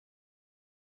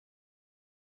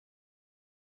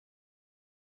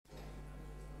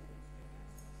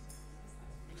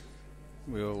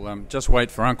We'll just wait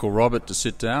for Uncle Robert to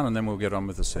sit down and then we'll get on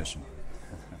with the session.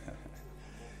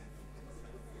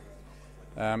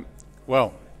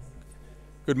 Well,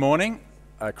 good morning.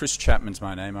 Chris Chapman's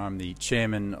my name. I'm the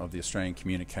Chairman of the Australian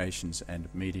Communications and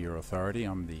Media Authority.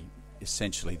 I'm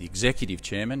essentially the Executive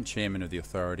Chairman, Chairman of the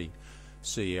Authority,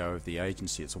 CEO of the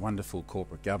agency. It's a wonderful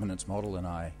corporate governance model and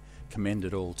I commend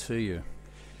it all to you.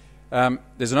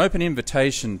 There's an open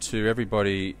invitation to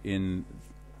everybody in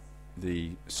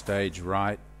the stage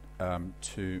right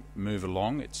to move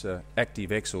along. It's an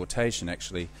active exhortation,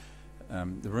 actually.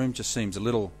 The room just seems a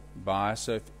little biased,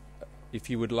 so if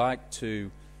you would like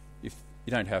to, if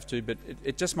you don't have to, but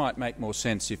it just might make more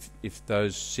sense if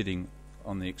those sitting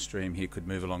on the extreme here could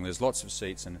move along. There's lots of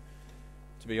seats, and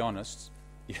to be honest,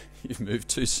 you've moved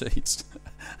 2 seats.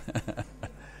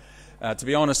 To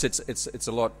be honest, it's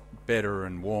a lot better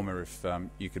and warmer if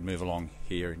you could move along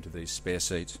here into these spare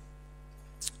seats.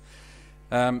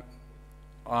 I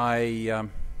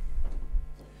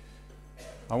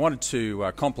wanted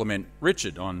to compliment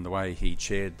Richard on the way he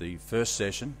chaired the first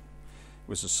session. It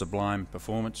was a sublime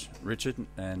performance, Richard,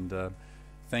 and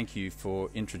thank you for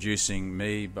introducing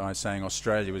me by saying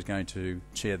Australia was going to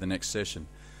chair the next session.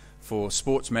 For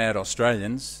sports-mad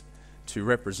Australians to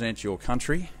represent your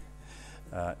country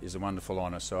is a wonderful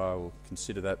honour, so I will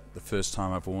consider that the first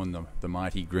time I've worn the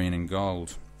mighty green and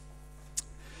gold.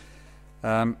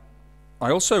 I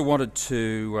also wanted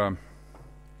to,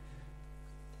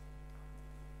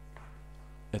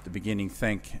 at the beginning,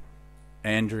 thank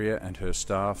Andrea and her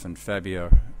staff and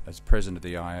Fabio as President of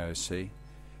the IOC.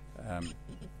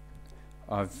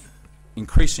 I've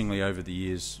increasingly over the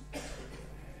years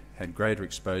had greater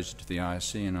exposure to the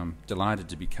IOC, and I'm delighted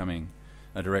to be becoming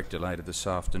a director later this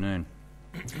afternoon.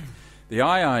 The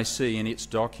IIC in its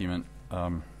document,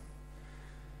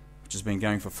 which has been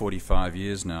going for 45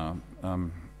 years now,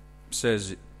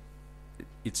 says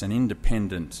it's an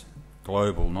independent,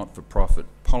 global, not-for-profit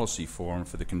policy forum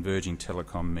for the converging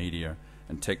telecom, media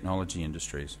and technology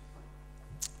industries.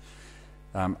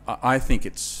 I think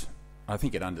it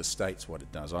understates what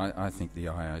it does. I think the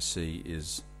IIC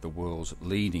is the world's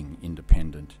leading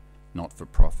independent,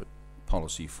 not-for-profit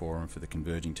policy forum for the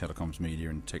converging telecoms, media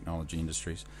and technology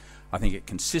industries. I think it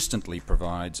consistently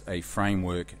provides a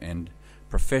framework and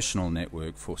professional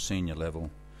network for senior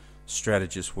level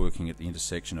strategists working at the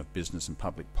intersection of business and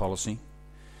public policy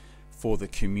for the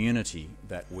community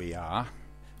that we are,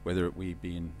 whether we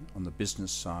be on the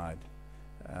business side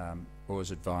or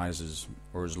as advisors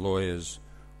or as lawyers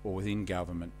or within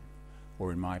government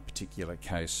or in my particular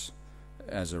case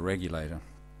as a regulator.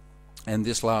 And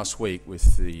this last week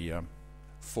with the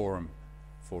forum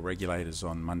for regulators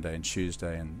on Monday and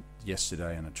Tuesday and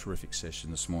yesterday and a terrific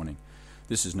session this morning.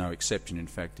 This is no exception. In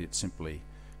fact, it simply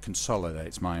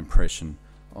consolidates my impression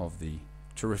of the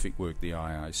terrific work the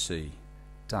IIC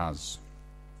does.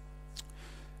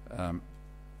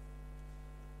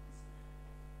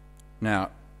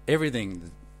 Now, everything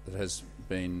that has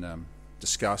been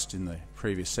discussed in the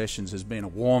previous sessions has been a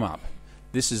warm-up.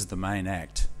 This is the main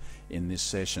act in this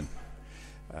session.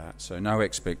 So no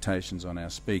expectations on our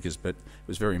speakers, but it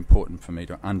was very important for me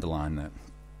to underline that.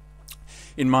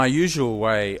 In my usual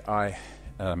way,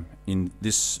 in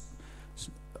this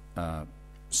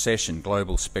session,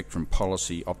 Global Spectrum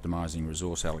Policy, Optimising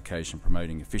Resource Allocation,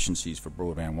 Promoting Efficiencies for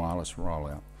Broadband Wireless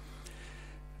Rollout.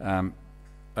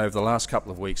 Over the last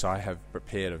couple of weeks, I have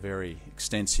prepared a very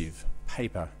extensive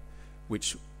paper,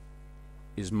 which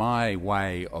is my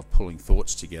way of pulling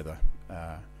thoughts together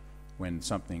when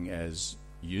something as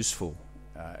useful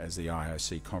as the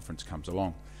IOC conference comes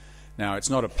along. Now, it's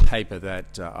not a paper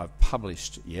that I've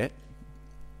published yet,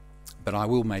 but I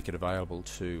will make it available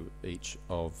to each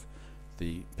of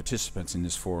the participants in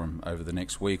this forum over the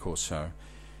next week or so.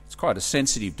 It's quite a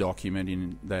sensitive document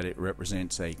in that it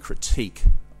represents a critique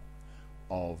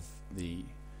of the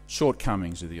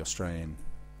shortcomings of the Australian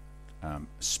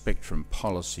spectrum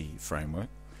policy framework.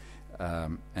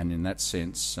 And in that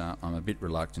sense, I'm a bit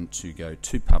reluctant to go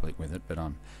too public with it, but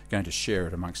I'm going to share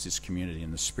it amongst this community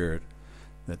in the spirit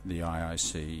that the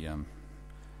IIC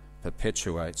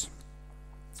perpetuates.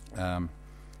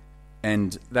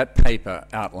 And that paper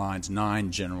outlines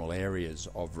 9 general areas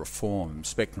of reform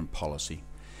spectrum policy,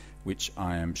 which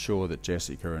I am sure that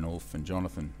Jessica and Ulf and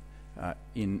Jonathan,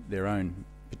 in their own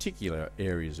particular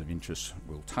areas of interest,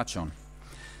 will touch on.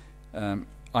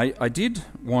 I did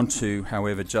want to,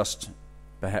 however, just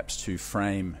perhaps to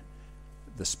frame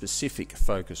the specific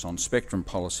focus on spectrum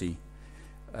policy,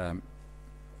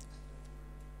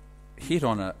 hit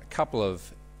on a couple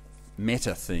of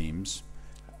meta themes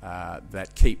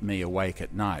that keep me awake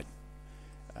at night.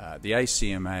 The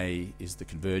ACMA is the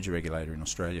converger regulator in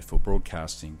Australia for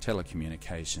broadcasting,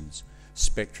 telecommunications,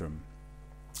 spectrum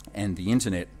and the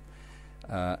internet,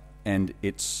 and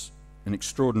it's an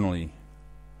extraordinarily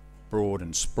broad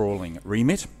and sprawling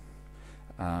remit,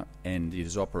 and it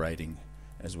is operating,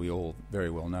 as we all very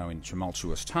well know, in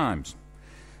tumultuous times.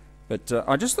 But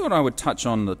I just thought I would touch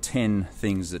on the 10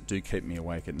 things that do keep me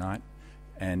awake at night,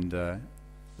 and the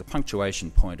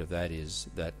punctuation point of that is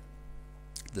that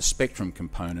the spectrum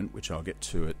component, which I'll get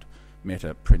to at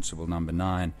meta principle number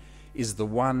 9, is the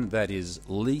one that is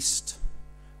least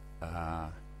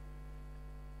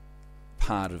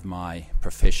part of my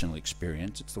professional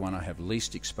experience. It's the one I have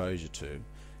least exposure to.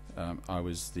 I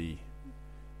was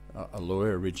a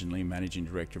lawyer originally, managing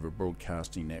director of a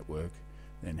broadcasting network,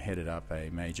 then headed up a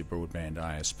major broadband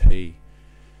ISP,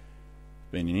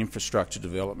 been in infrastructure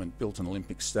development, built an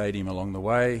Olympic stadium along the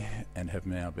way, and have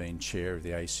now been chair of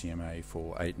the ACMA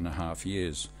for 8.5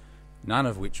 years, none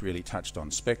of which really touched on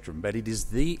spectrum, but it is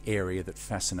the area that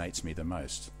fascinates me the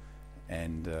most.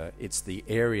 And it's the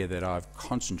area that I've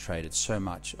concentrated so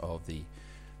much of the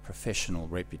professional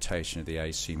reputation of the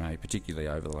ACMA, particularly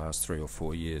over the last 3 or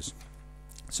 4 years.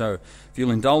 So if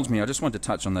you'll indulge me, I just want to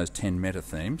touch on those 10 meta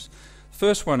themes.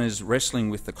 First one is wrestling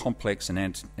with the complex and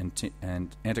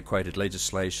antiquated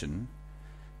legislation,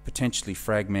 potentially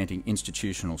fragmenting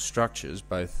institutional structures,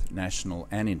 both national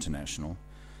and international,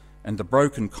 and the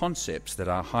broken concepts that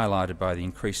are highlighted by the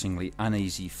increasingly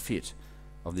uneasy fit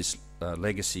of this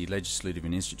legacy legislative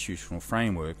and institutional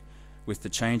framework with the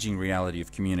changing reality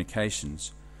of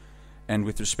communications. And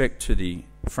with respect to the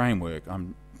framework,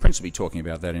 I'm principally talking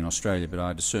about that in Australia, but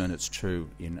I discern it's true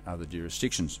in other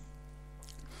jurisdictions.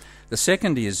 The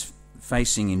second is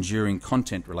facing enduring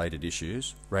content-related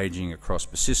issues, ranging across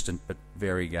persistent but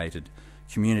variegated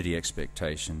community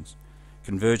expectations,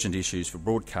 convergent issues for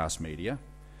broadcast media,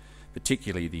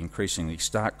 particularly the increasingly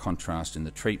stark contrast in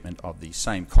the treatment of the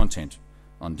same content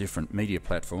on different media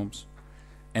platforms,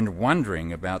 and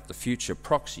wondering about the future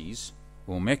proxies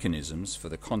or mechanisms for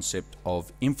the concept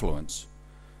of influence,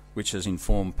 which has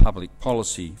informed public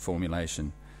policy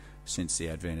formulation since the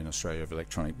advent in Australia of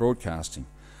electronic broadcasting.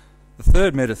 The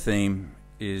third meta-theme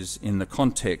is in the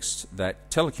context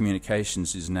that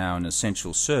telecommunications is now an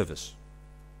essential service.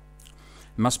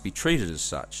 It must be treated as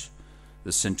such.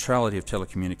 The centrality of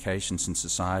telecommunications in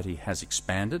society has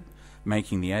expanded,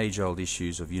 making the age-old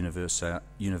issues of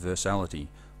universality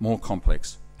more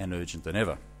complex and urgent than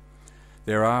ever.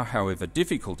 There are, however,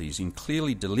 difficulties in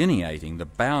clearly delineating the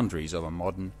boundaries of a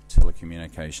modern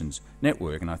telecommunications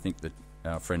network, and I think that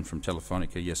our friend from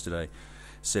Telefonica yesterday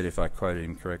said, if I quoted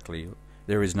him correctly,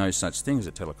 there is no such thing as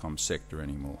a telecom sector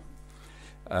anymore.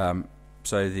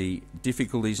 So the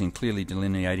difficulties in clearly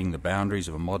delineating the boundaries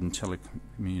of a modern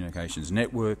telecommunications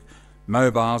network.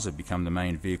 Mobiles have become the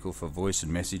main vehicle for voice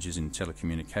and messages in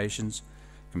telecommunications,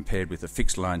 compared with a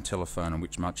fixed-line telephone on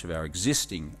which much of our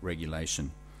existing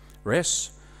regulation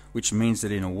rests, which means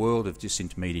that in a world of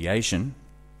disintermediation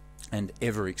and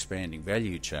ever-expanding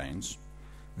value chains,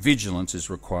 vigilance is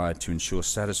required to ensure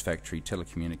satisfactory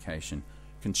telecommunication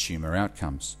consumer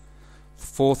outcomes.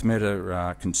 Fourth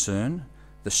meta concern,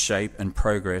 the shape and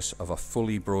progress of a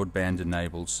fully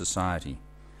broadband-enabled society.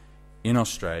 In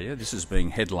Australia, this is being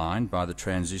headlined by the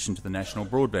transition to the National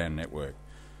Broadband Network,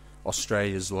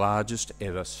 Australia's largest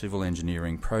ever civil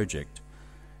engineering project,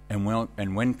 and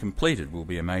when completed will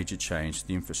be a major change to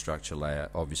the infrastructure layer,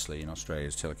 obviously, in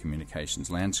Australia's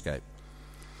telecommunications landscape.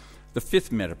 The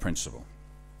fifth meta principle,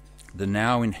 the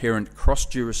now inherent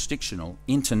cross-jurisdictional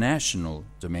international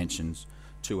dimensions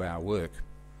to our work,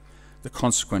 the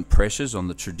consequent pressures on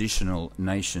the traditional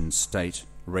nation-state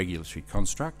regulatory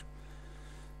construct,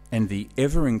 and the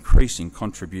ever-increasing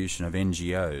contribution of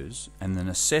NGOs and the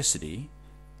necessity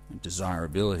and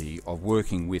desirability of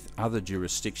working with other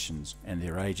jurisdictions and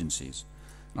their agencies.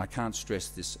 And I can't stress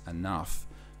this enough,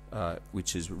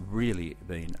 which has really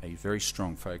been a very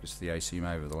strong focus of the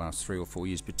ACMA over the last 3 or 4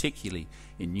 years, particularly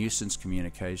in nuisance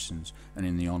communications and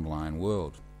in the online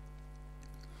world.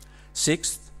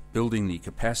 Sixth, building the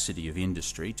capacity of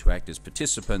industry to act as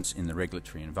participants in the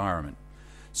regulatory environment,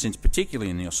 since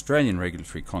particularly in the Australian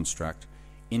regulatory construct,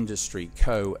 industry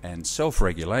co- and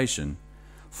self-regulation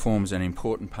forms an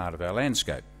important part of our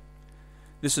landscape.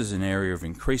 This is an area of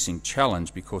increasing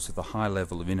challenge because of the high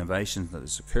level of innovation that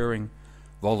is occurring,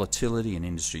 volatility in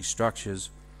industry structures,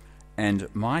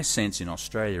 and my sense in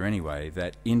Australia anyway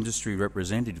that industry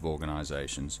representative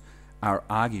organisations are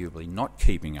arguably not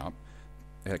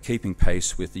keeping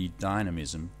pace with the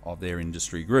dynamism of their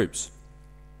industry groups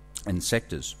and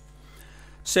sectors.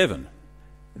 7,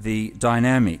 the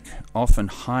dynamic, often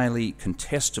highly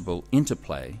contestable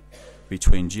interplay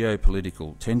between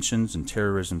geopolitical tensions and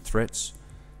terrorism threats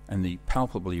and the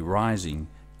palpably rising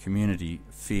community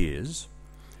fears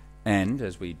and,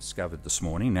 as we discovered this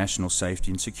morning, national safety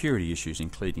and security issues,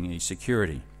 including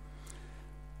e-security,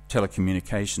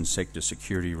 telecommunications sector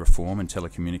security reform and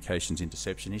telecommunications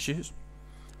interception issues,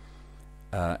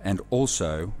 and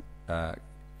also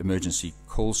emergency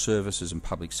call services and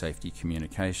public safety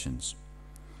communications.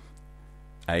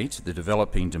 8, the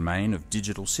developing domain of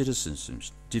digital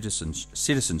citizenship,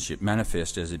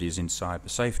 manifest as it is in cyber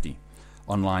safety,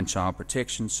 online child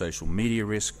protection, social media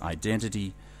risk,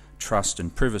 identity, trust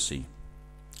and privacy,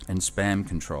 and spam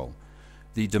control.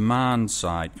 The demand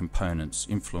side components,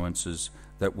 influences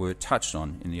that were touched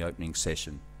on in the opening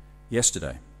session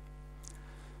yesterday.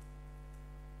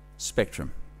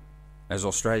 Spectrum. As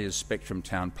Australia's Spectrum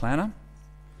Town Planner,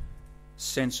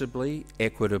 sensibly,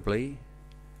 equitably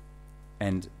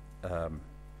and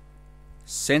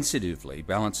sensitively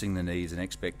balancing the needs and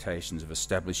expectations of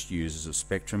established users of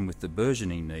spectrum with the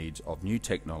burgeoning needs of new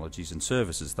technologies and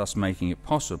services, thus making it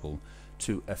possible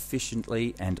to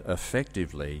efficiently and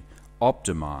effectively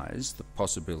optimise the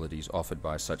possibilities offered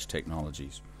by such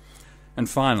technologies. And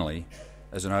finally,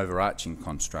 as an overarching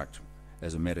construct,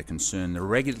 as a meta concern, the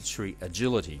regulatory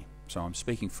agility, so I'm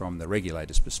speaking from the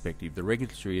regulator's perspective, the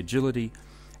regulatory agility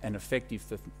and effective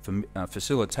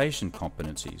facilitation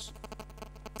competencies,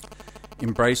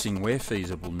 embracing where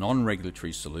feasible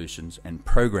non-regulatory solutions and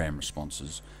program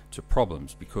responses to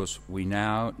problems, because we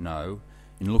now know,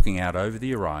 in looking out over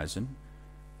the horizon,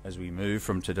 as we move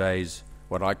from today's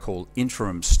what I call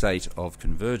interim state of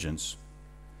convergence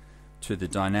to the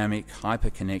dynamic,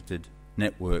 hyper-connected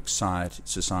network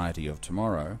society of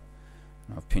tomorrow,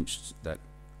 and I've pinched that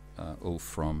all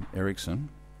from Ericsson,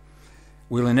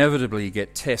 we'll inevitably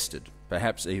get tested,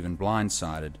 perhaps even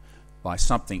blindsided, by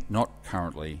something not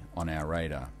currently on our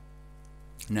radar.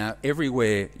 Now,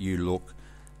 everywhere you look,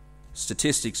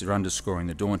 statistics are underscoring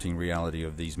the daunting reality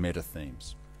of these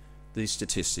meta-themes. These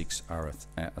statistics are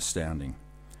astounding.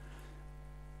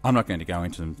 I'm not going to go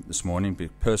into them this morning,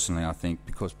 because personally I think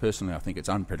it's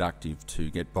unproductive to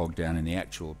get bogged down in the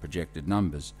actual projected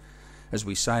numbers. As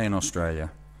we say in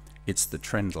Australia, it's the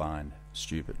trend line,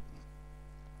 stupid.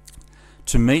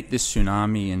 To meet this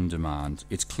tsunami in demand,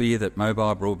 it's clear that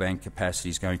mobile broadband capacity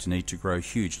is going to need to grow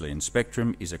hugely, and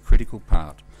spectrum is a critical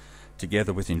part,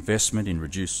 together with investment in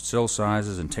reduced cell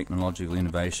sizes and technological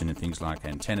innovation in things like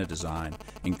antenna design,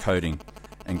 encoding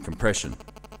and compression.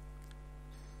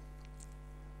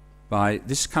 By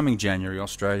this coming January,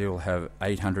 Australia will have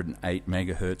 808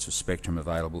 megahertz of spectrum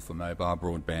available for mobile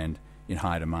broadband in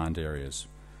high demand areas,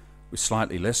 with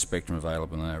slightly less spectrum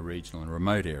available in our regional and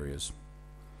remote areas.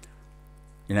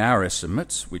 In our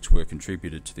estimates, which were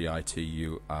contributed to the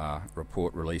ITUR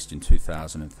report released in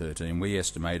 2013, we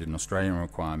estimated an Australian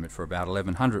requirement for about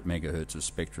 1100 megahertz of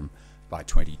spectrum by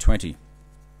 2020.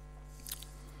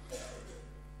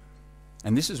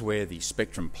 And this is where the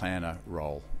spectrum planner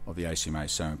role of the ACMA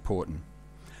is so important.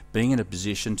 Being in a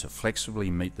position to flexibly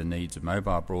meet the needs of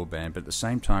mobile broadband, but at the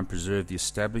same time preserve the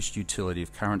established utility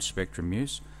of current spectrum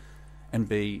use, and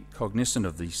be cognizant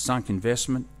of the sunk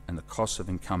investment and the costs of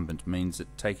incumbent, means that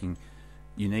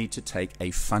you need to take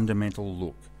a fundamental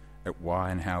look at why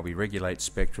and how we regulate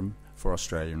spectrum for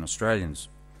Australia and Australians.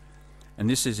 And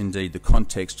this is indeed the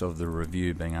context of the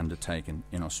review being undertaken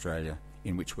in Australia,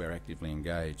 in which we're actively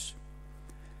engaged.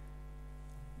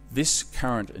 This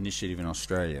current initiative in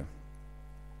Australia,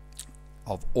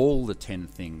 of all the 10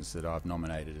 things that I've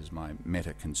nominated as my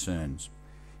meta concerns,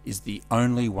 is the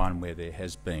only one where there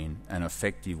has been an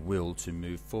effective will to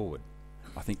move forward.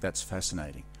 I think that's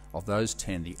fascinating. Of those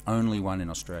 10, the only one in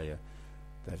Australia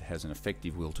that has an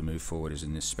effective will to move forward is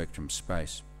in this spectrum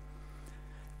space.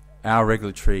 Our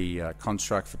regulatory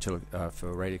construct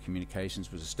for radio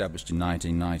communications was established in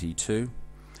 1992,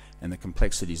 and the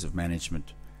complexities of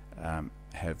management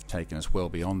have taken us well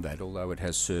beyond that, although it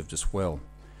has served us well.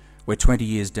 We're 20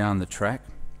 years down the track.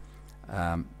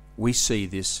 We see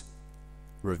this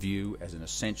review as an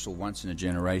essential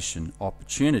once-in-a-generation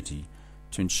opportunity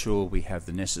to ensure we have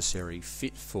the necessary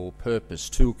fit-for-purpose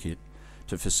toolkit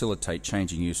to facilitate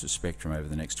changing use of spectrum over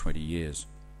the next 20 years.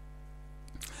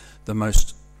 The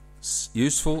most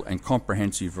useful and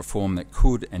comprehensive reform that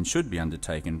could and should be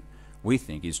undertaken, we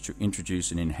think, is to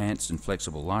introduce an enhanced and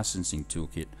flexible licensing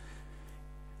toolkit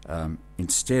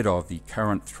instead of the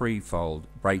current threefold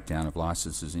breakdown of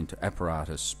licenses into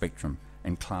apparatus, spectrum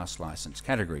and class license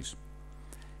categories.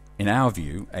 In our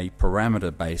view, a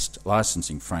parameter-based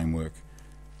licensing framework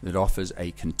that offers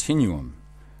a continuum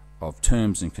of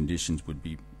terms and conditions would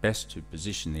be best to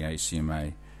position the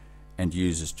ACMA and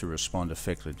users to respond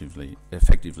effectively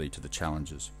to the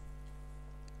challenges.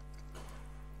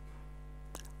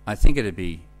 I think it'd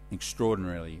be an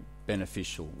extraordinarily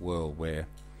beneficial world where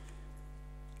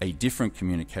a different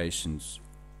communications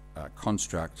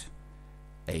construct,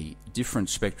 a different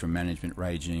spectrum management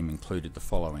regime included the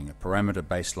following: a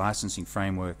parameter-based licensing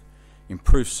framework,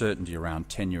 improved certainty around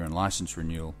tenure and license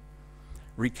renewal,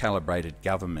 recalibrated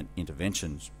government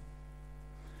interventions,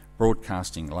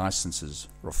 broadcasting licenses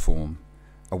reform,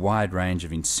 a wide range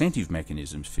of incentive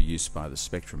mechanisms for use by the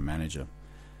spectrum manager,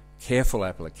 careful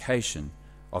application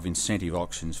of incentive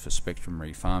auctions for spectrum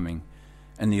refarming,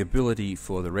 and the ability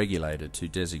for the regulator to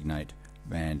designate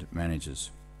band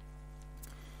managers.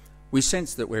 We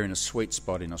sense that we're in a sweet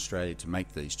spot in Australia to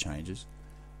make these changes.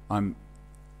 I'm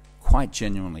quite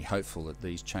genuinely hopeful that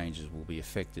these changes will be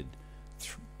effected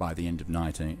by the end of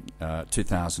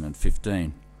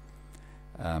 2015.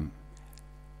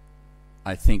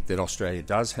 I think that Australia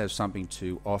does have something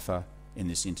to offer in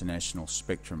this international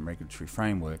spectrum regulatory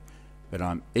framework, but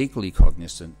I'm equally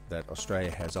cognizant that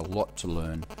Australia has a lot to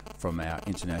learn from our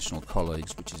international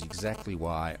colleagues, which is exactly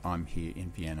why I'm here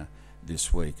in Vienna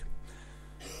this week.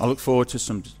 I look forward to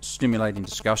some stimulating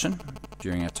discussion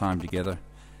during our time together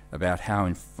about how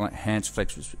enhanced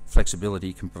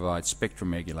flexibility can provide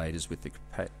spectrum regulators with the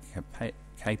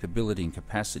capability and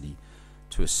capacity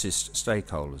to assist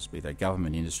stakeholders, be they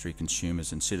government, industry,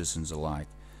 consumers and citizens alike,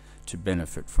 to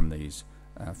benefit from these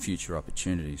future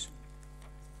opportunities.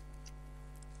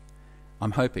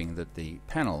 I'm hoping that the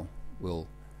panel will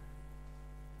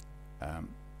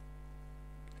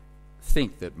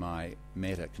think that my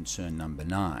meta concern number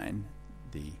 9,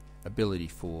 the ability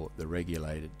for the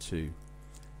regulator to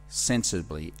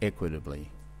sensibly, equitably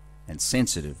and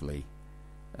sensitively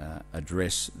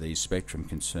address these spectrum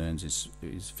concerns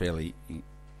is fairly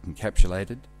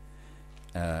encapsulated.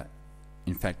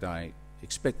 In fact, I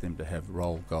expect them to have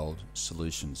roll gold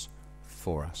solutions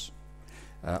for us.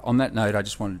 On that note, I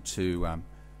just wanted to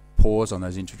pause on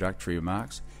those introductory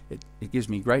remarks. It gives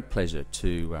me great pleasure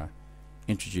to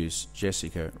introduce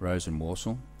Jessica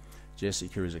Rosenworcel.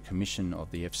 Jessica is a commission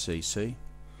of the FCC.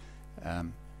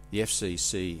 The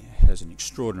FCC has an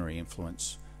extraordinary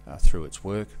influence through its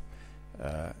work.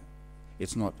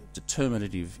 It's not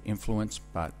determinative influence,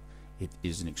 but it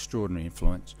is an extraordinary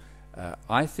influence.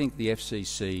 I think the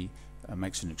FCC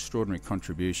makes an extraordinary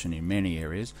contribution in many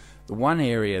areas. The one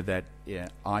area that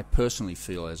I personally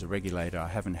feel as a regulator I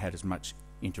haven't had as much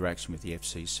interaction with the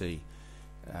FCC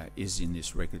is in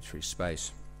this regulatory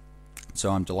space.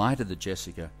 So I'm delighted that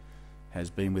Jessica has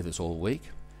been with us all week.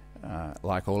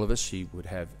 Like all of us, she would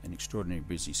have an extraordinarily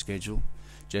busy schedule.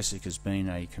 Jessica's been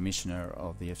a commissioner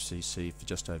of the FCC for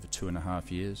just over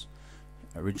 2.5 years.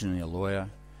 Originally a lawyer,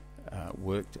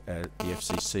 worked at the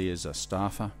FCC as a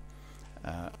staffer,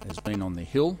 has been on the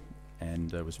Hill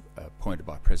and was appointed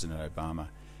by President Obama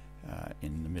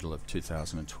in the middle of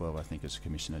 2012, I think, as a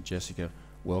commissioner. Jessica,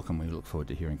 welcome. We look forward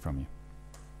to hearing from you.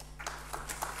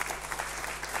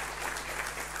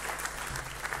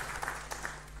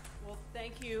 Well,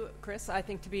 thank you, Chris. I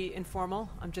think to be informal,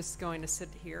 I'm just going to sit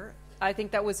here. I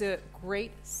think that was a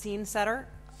great scene setter.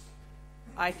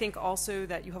 I think also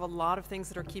that you have a lot of things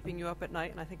that are keeping you up at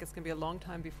night, and I think it's going to be a long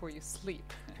time before you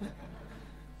sleep.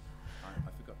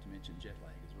 I forgot to mention jet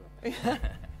lag as well.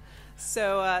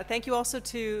 So thank you also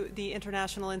to the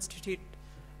International Institute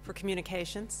for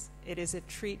Communications. It is a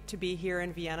treat to be here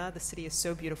in Vienna. The city is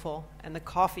so beautiful, and the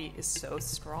coffee is so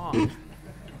strong.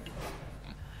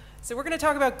 So we're going to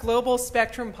talk about global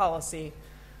spectrum policy,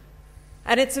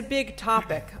 and it's a big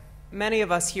topic. Many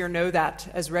of us here know that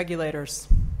as regulators,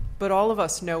 but all of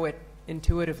us know it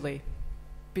intuitively,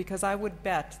 because I would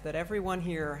bet that everyone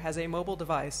here has a mobile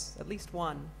device, at least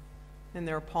one, in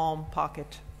their palm,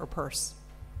 pocket, or purse.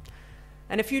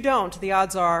 And if you don't, the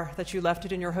odds are that you left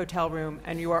it in your hotel room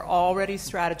and you are already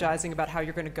strategizing about how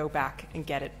you're going to go back and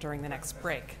get it during the next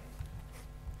break.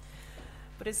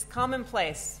 But it's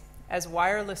commonplace, as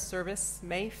wireless service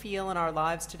may feel in our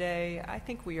lives today, I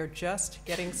think we are just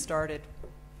getting started.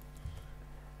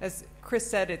 As Chris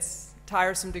said, it's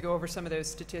tiresome to go over some of those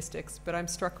statistics, but I'm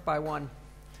struck by one.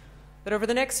 That over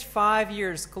the next 5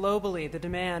 years, globally, the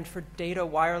demand for data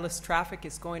wireless traffic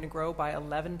is going to grow by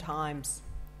 11 times.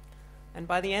 And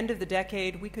by the end of the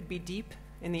decade, we could be deep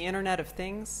in the Internet of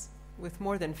Things with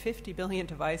more than 50 billion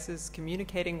devices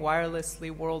communicating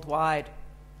wirelessly worldwide.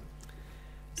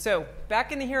 So,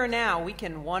 back in the here and now, we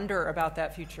can wonder about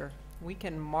that future. We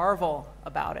can marvel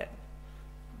about it.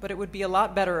 But it would be a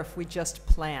lot better if we just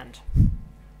planned.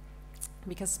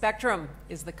 Because spectrum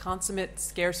is the consummate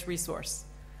scarce resource.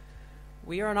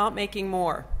 We are not making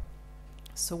more.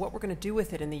 So what we're going to do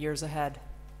with it in the years ahead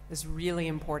is really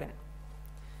important.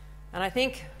 And I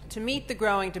think to meet the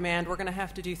growing demand, we're going to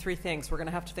have to do three things. We're going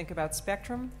to have to think about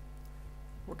spectrum,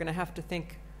 we're going to have to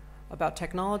think about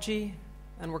technology,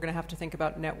 and we're going to have to think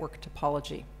about network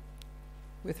topology.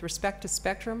 With respect to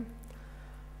spectrum,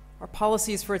 our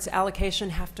policies for its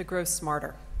allocation have to grow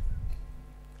smarter.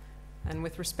 And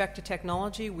with respect to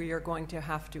technology, we are going to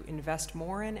have to invest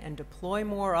more in and deploy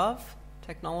more of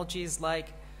technologies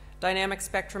like dynamic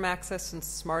spectrum access and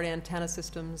smart antenna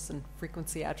systems and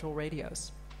frequency agile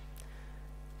radios.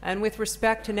 And with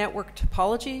respect to network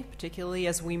topology, particularly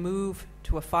as we move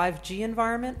to a 5G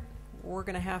environment, we're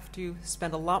going to have to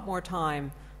spend a lot more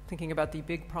time thinking about the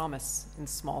big promise in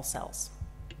small cells.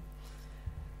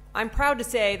 I'm proud to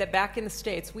say that back in the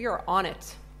States, we are on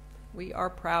it. We are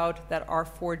proud that our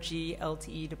 4G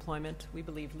LTE deployment, we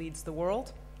believe, leads the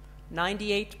world.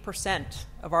 98%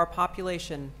 of our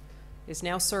population is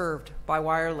now served by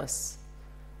wireless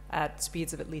at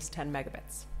speeds of at least 10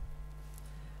 megabits.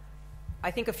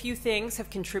 I think a few things have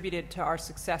contributed to our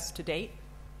success to date.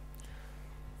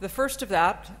 The first of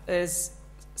that is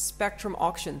spectrum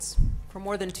auctions. For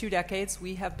more than 2 decades,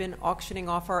 we have been auctioning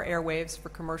off our airwaves for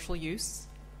commercial use,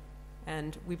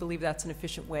 and we believe that's an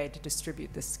efficient way to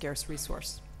distribute this scarce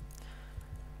resource.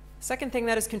 Second thing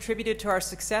that has contributed to our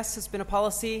success has been a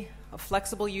policy of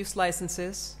flexible use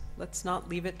licenses. Let's not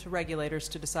leave it to regulators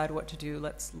to decide what to do.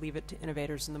 Let's leave it to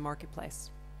innovators in the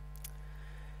marketplace.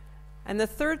 And the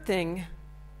third thing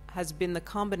has been the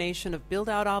combination of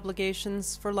build-out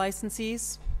obligations for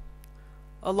licensees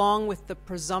along with the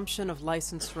presumption of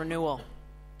license renewal.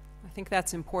 I think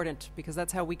that's important because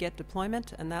that's how we get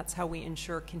deployment and that's how we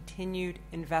ensure continued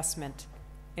investment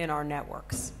in our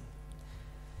networks.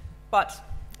 But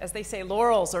as they say,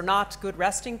 laurels are not good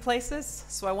resting places,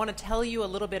 so I want to tell you a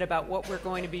little bit about what we're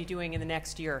going to be doing in the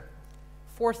next year.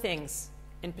 4 things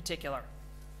in particular.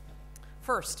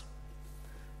 First,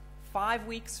 5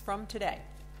 weeks from today,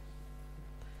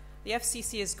 the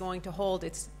FCC is going to hold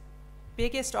its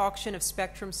biggest auction of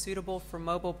spectrum suitable for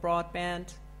mobile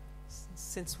broadband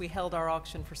since we held our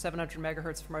auction for 700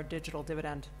 megahertz from our digital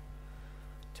dividend.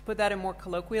 To put that in more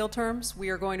colloquial terms, we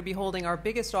are going to be holding our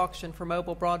biggest auction for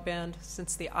mobile broadband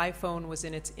since the iPhone was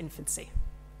in its infancy.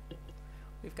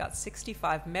 We've got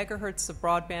 65 megahertz of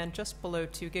broadband just below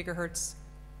 2 gigahertz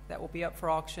that will be up for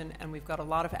auction, and we've got a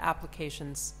lot of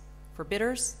applications for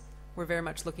bidders. We're very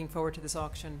much looking forward to this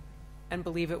auction and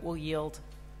believe it will yield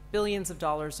billions of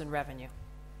dollars in revenue.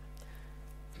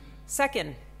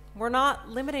 Second, we're not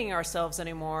limiting ourselves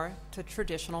anymore to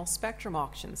traditional spectrum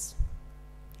auctions.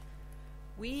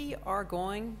 We are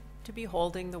going to be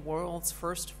holding the world's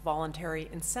first voluntary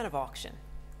incentive auction.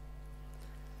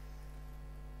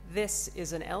 This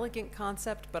is an elegant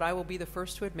concept, but I will be the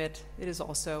first to admit it is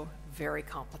also very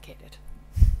complicated.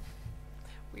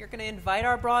 We are going to invite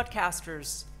our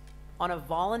broadcasters on a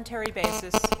voluntary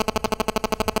basis to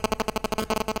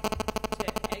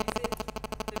exit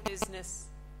the business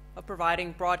of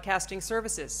providing broadcasting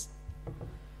services.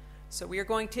 So we are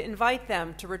going to invite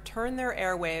them to return their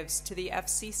airwaves to the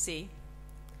FCC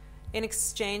in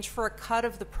exchange for a cut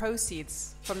of the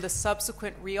proceeds from the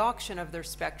subsequent re-auction of their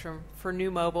spectrum for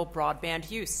new mobile broadband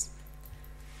use.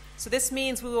 So this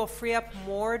means we will free up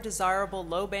more desirable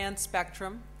low-band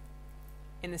spectrum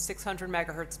in the 600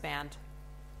 megahertz band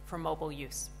for mobile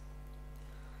use.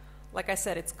 Like I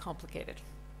said, it's complicated.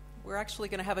 We're actually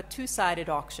going to have a 2-sided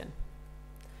auction.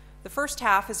 The first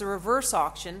half is a reverse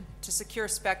auction to secure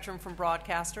spectrum from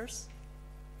broadcasters,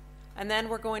 and then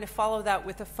we're going to follow that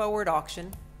with a forward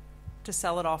auction to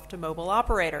sell it off to mobile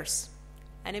operators.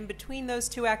 And in between those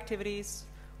 2 activities,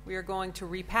 we are going to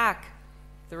repack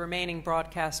the remaining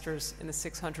broadcasters in the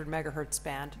 600 megahertz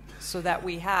band so that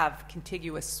we have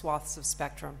contiguous swaths of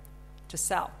spectrum to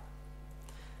sell.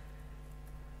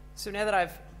 So now that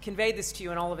I've conveyed this to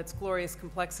you in all of its glorious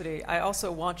complexity, I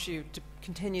also want you to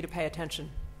continue to pay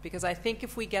attention, because I think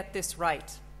if we get this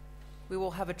right, we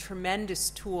will have a tremendous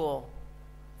tool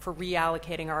for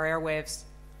reallocating our airwaves,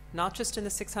 not just in the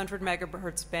 600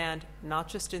 megahertz band, not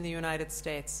just in the United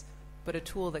States, but a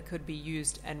tool that could be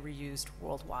used and reused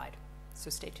worldwide. So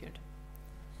stay tuned.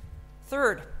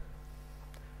 Third,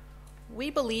 we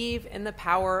believe in the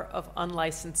power of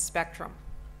unlicensed spectrum.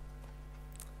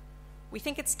 We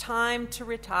think it's time to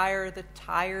retire the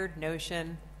tired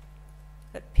notion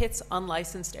that pits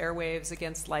unlicensed airwaves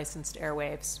against licensed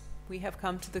airwaves. We have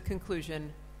come to the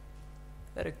conclusion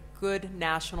that a good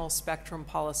national spectrum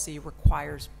policy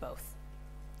requires both.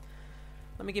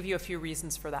 Let me give you a few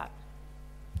reasons for that.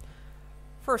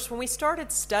 First, when we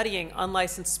started studying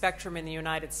unlicensed spectrum in the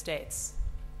United States,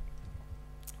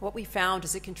 what we found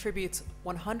is it contributes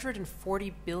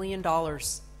 $140 billion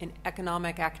in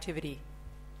economic activity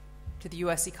to the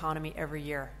US economy every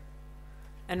year.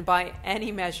 And by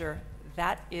any measure,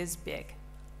 that is big.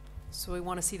 So we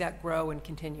want to see that grow and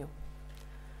continue.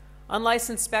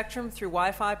 Unlicensed spectrum through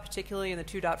Wi-Fi, particularly in the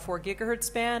 2.4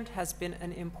 gigahertz band, has been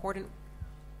an important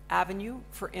avenue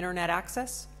for internet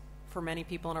access for many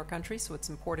people in our country, so it's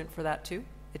important for that too.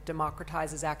 It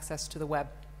democratizes access to the web.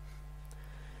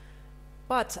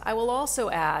 But I will also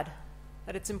add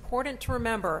that it's important to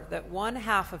remember that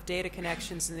 1/2 of data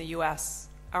connections in the US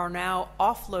are now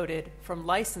offloaded from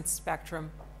licensed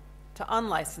spectrum to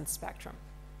unlicensed spectrum.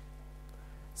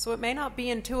 So it may not be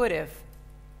intuitive,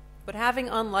 but having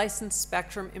unlicensed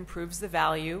spectrum improves the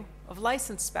value of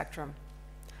licensed spectrum,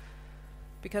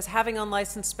 because having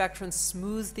unlicensed spectrum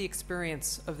smooths the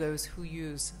experience of those who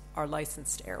use our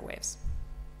licensed airwaves.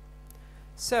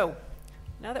 So,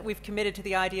 now that we've committed to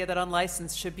the idea that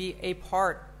unlicensed should be a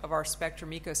part of our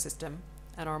spectrum ecosystem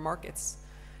and our markets,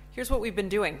 here's what we've been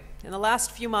doing. In the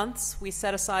last few months, we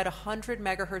set aside 100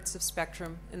 megahertz of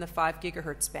spectrum in the 5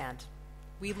 gigahertz band.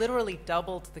 We literally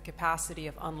doubled the capacity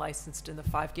of unlicensed in the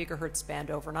 5 gigahertz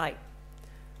band overnight.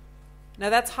 Now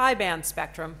that's high band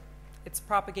spectrum. Its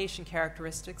propagation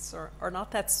characteristics are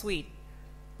not that sweet,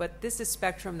 but this is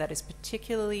spectrum that is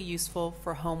particularly useful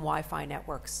for home Wi-Fi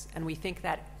networks, and we think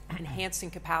that enhancing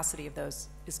capacity of those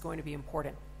is going to be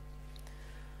important.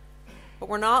 But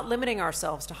we're not limiting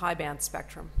ourselves to high band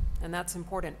spectrum, and that's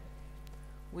important.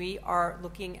 We are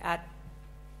looking at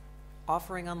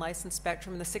offering unlicensed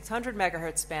spectrum in the 600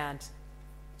 megahertz band,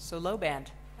 so low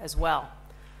band as well.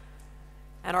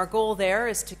 And our goal there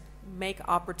is to make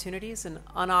opportunities in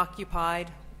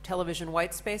unoccupied television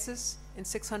white spaces in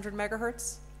 600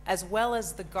 megahertz, as well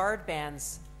as the guard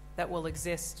bands that will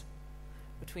exist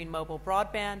between mobile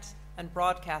broadband and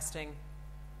broadcasting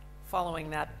following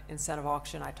that incentive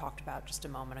auction I talked about just a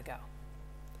moment ago.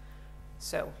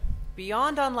 So,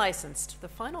 beyond unlicensed, the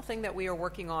final thing that we are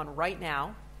working on right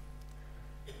now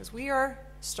is we are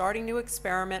starting to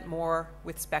experiment more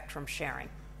with spectrum sharing.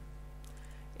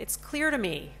 It's clear to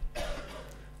me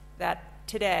that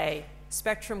today,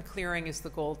 spectrum clearing is the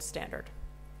gold standard.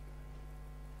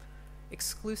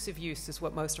 Exclusive use is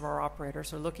what most of our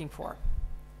operators are looking for.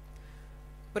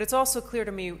 But it's also clear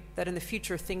to me that in the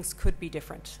future, things could be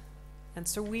different. And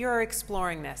so we are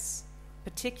exploring this,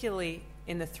 particularly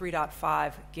in the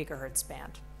 3.5 gigahertz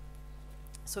band.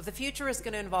 So if the future is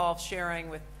going to involve sharing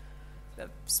with the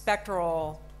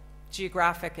spectral,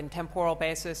 geographic, and temporal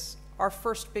basis, our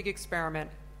first big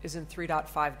experiment is in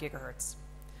 3.5 gigahertz.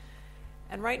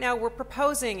 And right now we're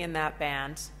proposing in that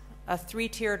band a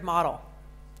 3-tiered model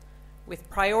with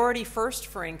priority first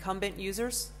for incumbent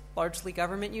users, largely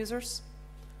government users,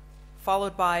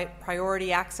 followed by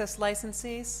priority access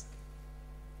licensees,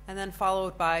 and then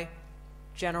followed by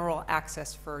general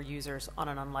access for users on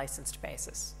an unlicensed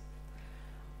basis.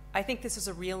 I think this is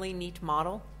a really neat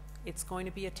model. It's going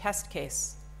to be a test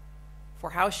case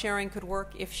for how sharing could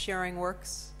work, if sharing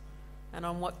works, and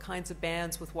on what kinds of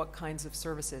bands with what kinds of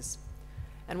services.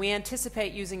 And we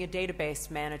anticipate using a database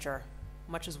manager,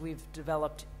 much as we've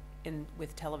developed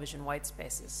with television white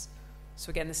spaces. So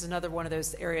again, this is another one of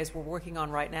those areas we're working on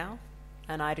right now,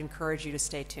 and I'd encourage you to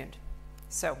stay tuned.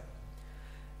 So,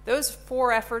 those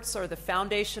 4 efforts are the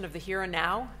foundation of the here and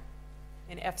now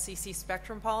in FCC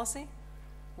spectrum policy.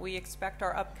 We expect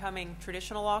our upcoming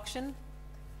traditional auction,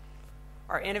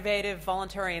 our innovative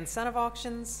voluntary incentive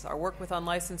auctions, our work with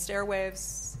unlicensed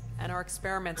airwaves, and our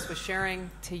experiments with sharing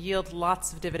to yield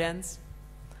lots of dividends.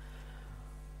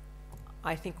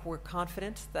 I think we're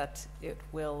confident that it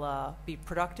will be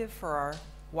productive for our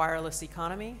wireless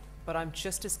economy, but I'm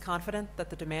just as confident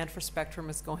that the demand for spectrum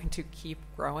is going to keep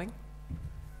growing,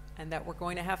 and that we're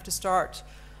going to have to start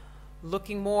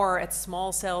looking more at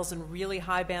small cells and really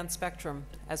high band spectrum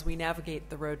as we navigate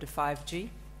the road to 5G.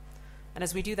 And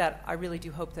as we do that, I really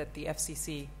do hope that the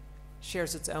FCC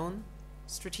shares its own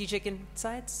strategic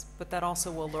insights, but that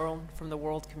also will learn from the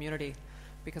world community,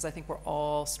 because I think we're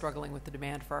all struggling with the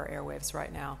demand for our airwaves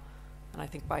right now. And I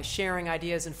think by sharing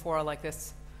ideas in fora like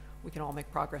this, we can all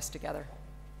make progress together.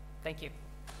 Thank you.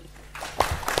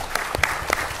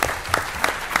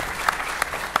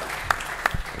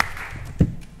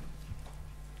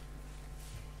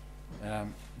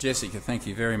 Jessica, thank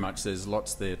you very much. There's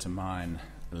lots there to mine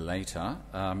later.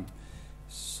 I'll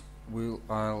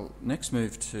next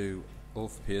move to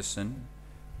Ulf Pehrsson.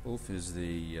 Ulf is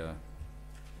the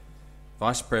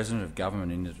Vice President of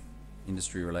Government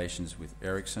Industry Relations with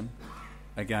Ericsson.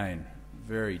 Again,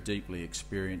 very deeply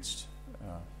experienced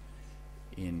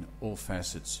in all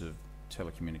facets of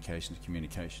telecommunications,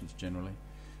 communications generally.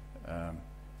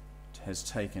 Has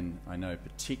taken, I know,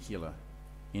 particular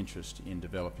interest in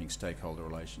developing stakeholder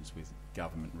relations with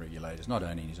government regulators, not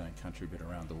only in his own country but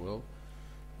around the world.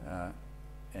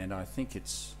 And I think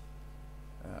it's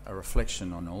a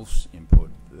reflection on Ulf's input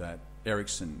that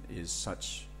Ericsson is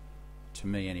such, to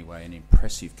me anyway, an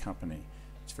impressive company.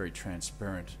 It's very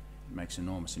transparent, it makes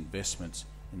enormous investments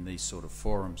in these sort of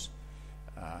forums.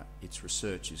 Its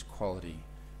research is quality.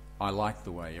 I like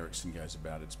the way Ericsson goes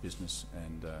about its business,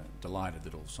 and delighted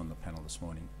that Ulf's on the panel this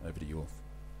morning. Over to you, Ulf.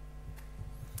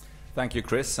 Thank you,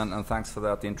 Chris, and thanks for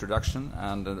that introduction,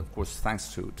 and of course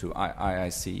thanks to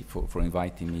IIC for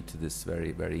inviting me to this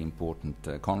very, very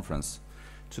important conference.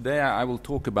 Today I will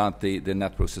talk about the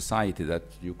network society that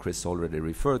you, Chris, already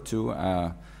referred to.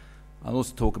 I'll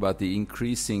also talk about the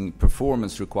increasing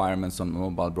performance requirements on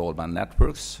mobile broadband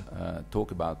networks,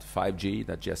 talk about 5G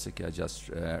that Jessica just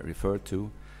referred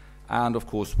to, and of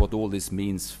course what all this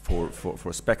means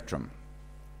for spectrum.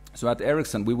 So at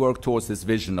Ericsson, we work towards this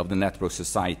vision of the network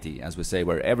society, as we say,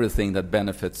 where everything that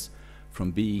benefits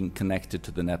from being connected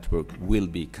to the network will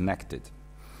be connected.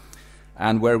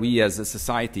 And where we as a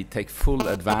society take full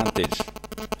advantage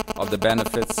of the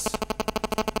benefits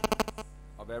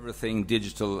of everything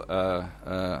digital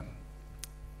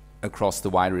across the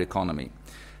wider economy.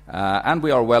 And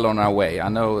we are well on our way. I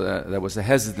know there was a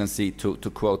hesitancy to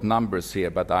quote numbers here,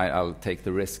 but I'll take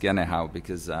the risk anyhow,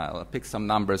 because I'll pick some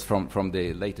numbers from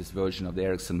the latest version of the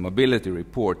Ericsson Mobility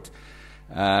Report.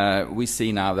 We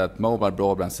see now that mobile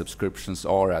broadband subscriptions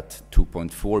are at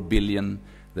 2.4 billion.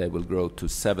 They will grow to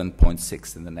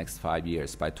 7.6 in the next 5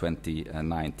 years by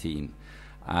 2019.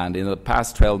 And in the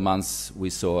past 12 months, we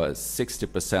saw a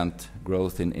 60%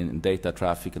 growth in data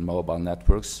traffic and mobile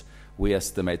networks. We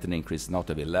estimate an increase not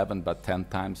of 11 but 10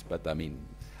 times, but I mean,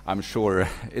 I'm sure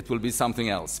it will be something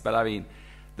else. But I mean,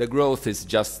 the growth is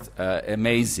just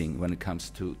amazing when it comes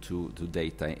to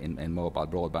data in mobile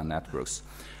broadband networks.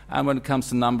 And when it comes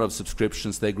to number of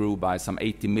subscriptions, they grew by some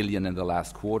 80 million in the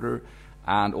last quarter,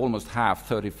 and almost half,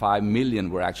 35 million,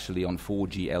 were actually on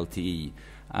 4G LTE.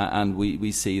 And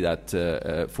we see that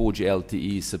 4G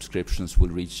LTE subscriptions will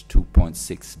reach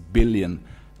 2.6 billion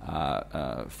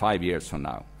 5 years from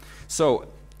now. So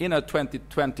in a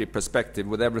 2020 perspective,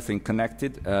 with everything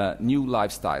connected, new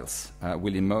lifestyles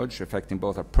will emerge, affecting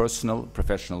both our personal,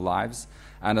 professional lives,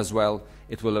 and as well,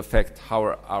 it will affect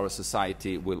how our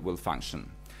society will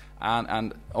function.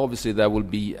 And obviously there will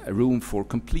be room for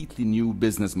completely new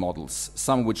business models,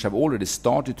 some of which have already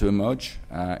started to emerge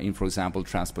in, for example,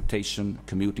 transportation,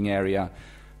 commuting area,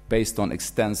 based on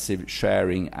extensive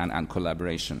sharing and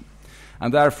collaboration.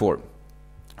 And therefore,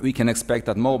 we can expect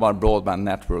that mobile broadband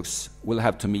networks will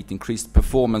have to meet increased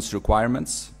performance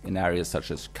requirements in areas such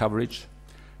as coverage,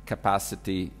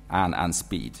 capacity, and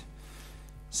speed.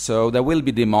 So there will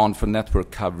be demand for network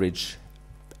coverage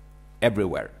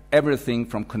everywhere. Everything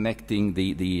from connecting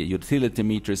the utility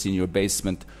meters in your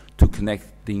basement to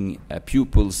connecting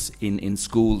pupils in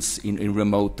schools in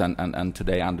remote and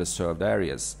today underserved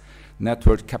areas.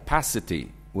 Network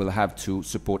capacity will have to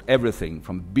support everything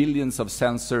from billions of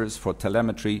sensors for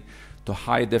telemetry to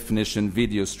high-definition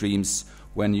video streams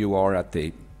when you are at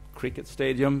the cricket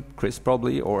stadium, Chris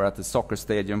probably, or at the soccer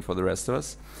stadium for the rest of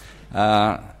us.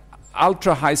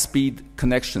 Ultra-high-speed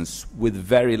connections with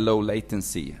very low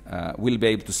latency will be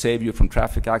able to save you from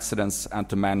traffic accidents and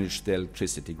to manage the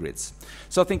electricity grids.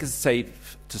 So I think it's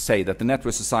safe to say that the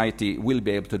network society will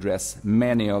be able to address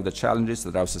many of the challenges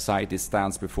that our society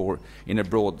stands before in a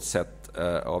broad set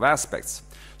of aspects.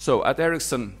 So at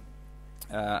Ericsson,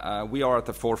 we are at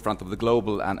the forefront of the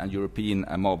global and European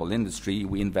mobile industry.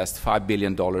 We invest $5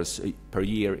 billion per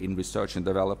year in research and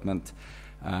development.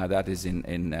 That is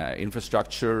in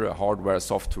infrastructure, hardware,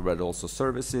 software, but also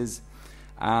services.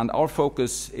 And our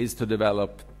focus is to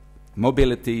develop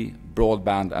mobility,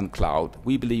 broadband, and cloud.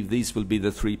 We believe these will be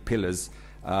the three pillars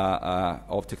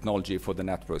of technology for the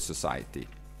network society.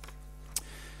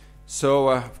 So,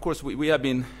 of course, we have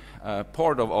been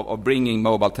part of bringing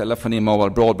mobile telephony, mobile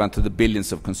broadband to the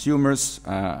billions of consumers.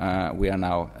 We are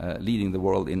now leading the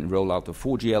world in rollout of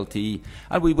 4G LTE,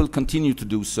 and we will continue to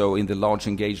do so in the large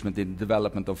engagement in the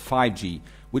development of 5G,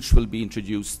 which will be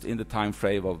introduced in the time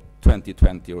frame of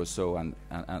 2020 or so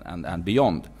and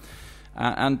beyond.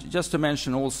 And just to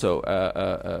mention also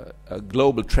a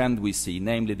global trend we see,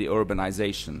 namely the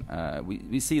urbanization.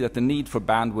 We see that the need for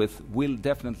bandwidth will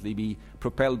definitely be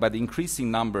propelled by the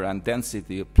increasing number and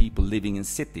density of people living in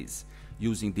cities,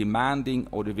 using demanding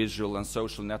audiovisual and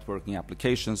social networking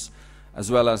applications, as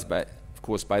well as, of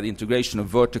course, by the integration of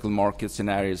vertical markets in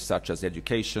areas such as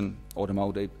education,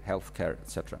 automotive, healthcare,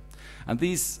 etc. And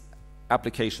these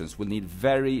applications will need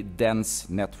very dense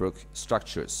network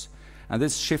structures. And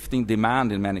this shifting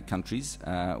demand in many countries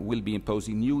will be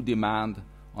imposing new demand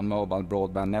on mobile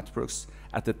broadband networks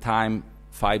at the time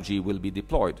 5G will be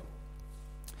deployed.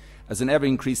 As an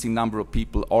ever-increasing number of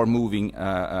people are moving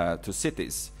to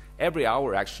cities, every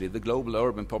hour actually the global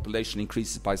urban population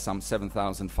increases by some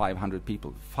 7,500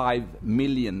 people. 5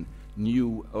 million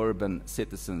new urban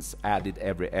citizens added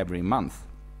every month.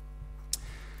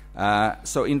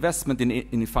 So investment in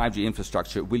 5G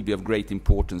infrastructure will be of great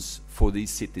importance for these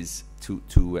cities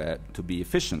to be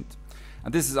efficient.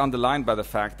 And this is underlined by the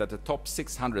fact that the top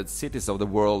 600 cities of the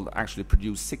world actually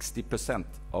produce 60%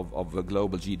 of the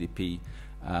global GDP.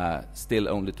 Still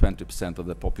only 20% of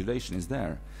the population is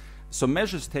there. So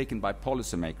measures taken by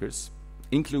policymakers,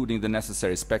 including the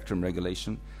necessary spectrum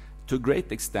regulation, to a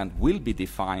great extent will be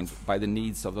defined by the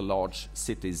needs of the large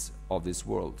cities of this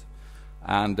world.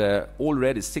 And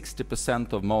already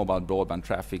 60% of mobile broadband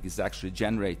traffic is actually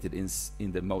generated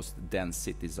in the most dense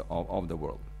cities of the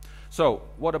world. So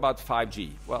what about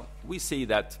 5G? Well, we see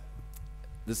that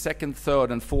the second,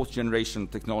 third and fourth generation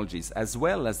technologies, as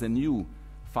well as the new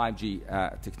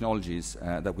 5G technologies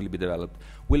that will be developed,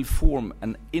 will form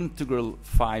an integral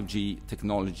 5G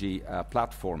technology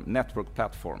platform, network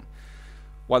platform.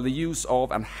 While the use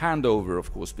of and handover,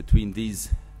 of course, between these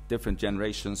different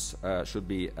generations should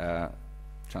be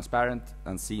transparent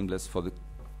and seamless for the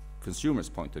consumer's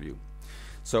point of view.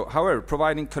 So, however,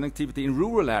 providing connectivity in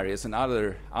rural areas and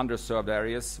other underserved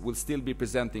areas will still be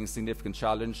presenting a significant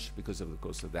challenge because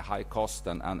of the high cost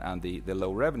and the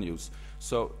low revenues.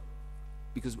 So,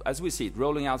 because as we see it,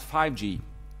 rolling out 5G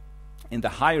in the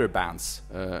higher bands,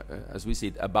 as we see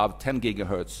it, above 10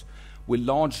 gigahertz, will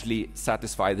largely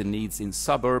satisfy the needs in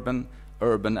suburban,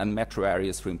 urban and metro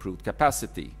areas for improved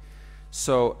capacity.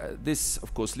 So this,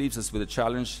 of course, leaves us with a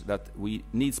challenge that we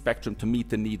need spectrum to meet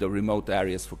the need of remote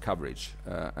areas for coverage,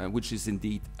 which is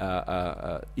indeed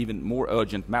even more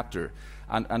urgent matter.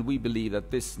 And we believe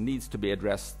that this needs to be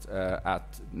addressed at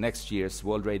next year's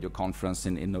World Radio Conference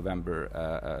in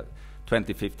November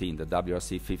 2015, the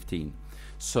WRC 15.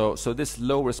 So this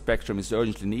lower spectrum is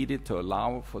urgently needed to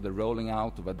allow for the rolling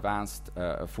out of advanced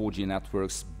 4G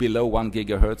networks below 1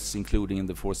 gigahertz, including in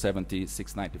the 470,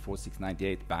 694,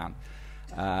 698 band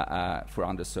for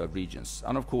underserved regions.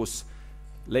 And of course,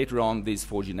 later on, these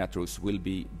 4G networks will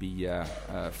be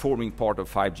forming part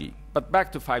of 5G. But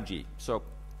back to 5G. So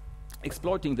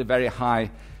exploiting the very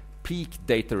high peak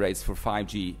data rates for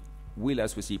 5G will,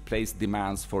 as we see, place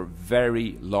demands for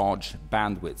very large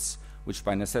bandwidths, which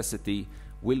by necessity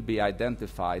will be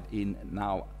identified in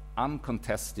now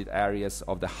uncontested areas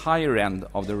of the higher end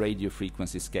of the radio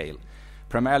frequency scale,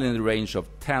 primarily in the range of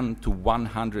 10 to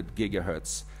 100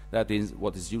 gigahertz. That is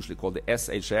what is usually called the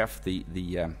SHF,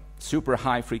 the super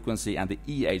high frequency, and the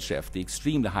EHF, the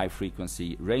extremely high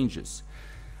frequency ranges.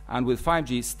 And with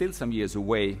 5G still some years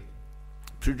away,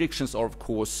 predictions are of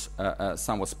course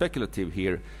somewhat speculative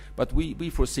here, but we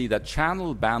foresee that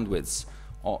channel bandwidths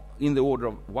in the order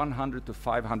of 100 to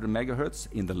 500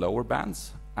 megahertz in the lower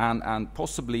bands, and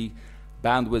possibly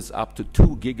bandwidths up to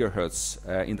 2 gigahertz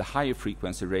in the higher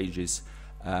frequency ranges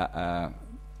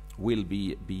will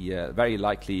be very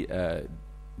likely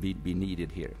be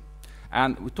needed here.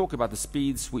 And we talk about the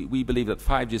speeds. We believe that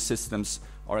 5G systems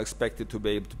are expected to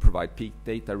be able to provide peak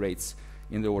data rates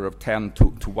in the order of 10 to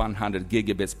 100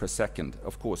 gigabits per second,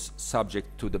 of course,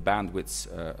 subject to the bandwidths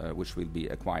which will be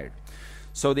acquired.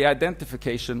 So the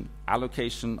identification,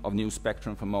 allocation of new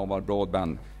spectrum for mobile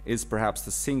broadband is perhaps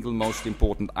the single most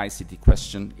important ICT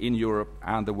question in Europe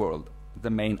and the world, the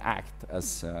main act,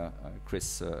 as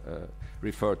Chris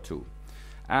referred to.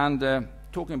 And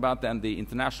talking about then the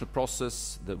international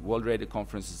process, the World Radio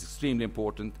Conference is extremely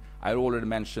important. I already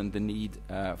mentioned the need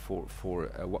for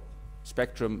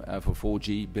spectrum for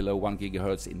 4G below 1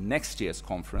 gigahertz in next year's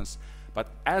conference. But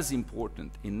as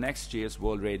important, in next year's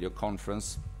World Radio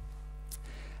Conference,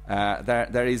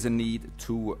 there is a need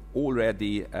to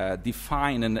already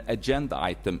define an agenda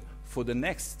item for the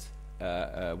next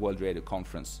World Radio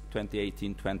Conference,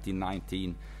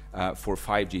 2018-2019, for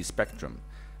 5G spectrum,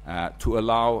 to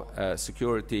allow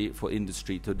security for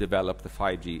industry to develop the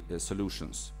 5G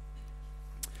solutions.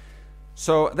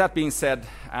 So that being said,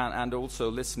 and also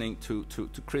listening to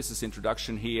Chris's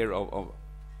introduction here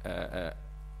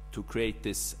to create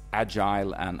this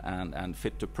agile and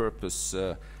fit-to-purpose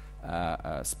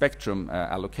spectrum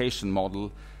allocation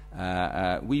model,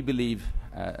 we believe,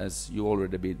 as you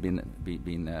already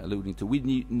been alluding to, we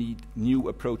need new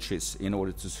approaches in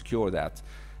order to secure that,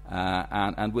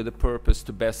 and with the purpose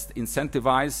to best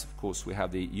incentivize. Of course, we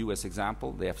have the US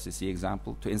example, the FCC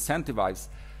example, to incentivize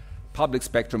public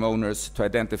spectrum owners to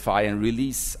identify and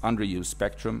release underused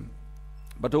spectrum,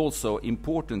 but also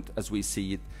important, as we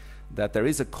see it, that there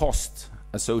is a cost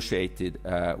associated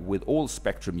with all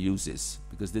spectrum uses,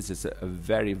 because this is a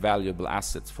very valuable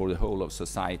asset for the whole of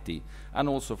society, and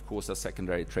also, of course, as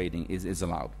secondary trading is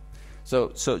allowed.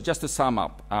 So just to sum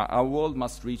up, our world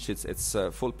must reach its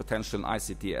full potential in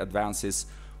ICT advances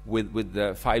with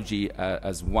 5G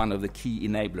as one of the key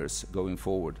enablers going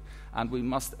forward. And we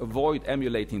must avoid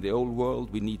emulating the old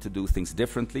world. We need to do things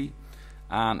differently.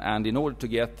 And in order to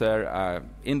get there,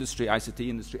 industry, ICT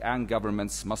industry, and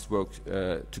governments must work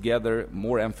together,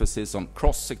 more emphasis on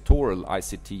cross-sectoral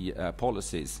ICT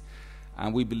policies.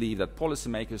 And we believe that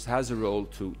policymakers has a role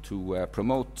to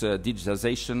promote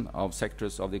digitization of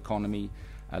sectors of the economy,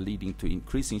 leading to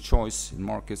increasing choice in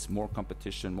markets, more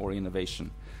competition, more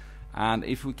innovation. And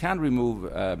if we can remove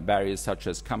barriers such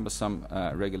as cumbersome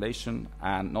regulation,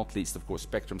 and not least, of course,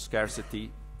 spectrum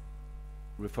scarcity,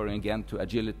 referring again to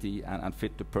agility and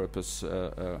fit-to-purpose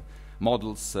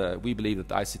models, we believe that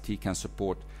ICT can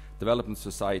support development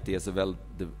society as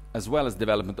well as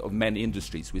development of many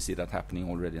industries. We see that happening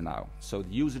already now. So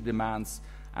the user demands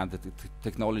and the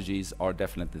technologies are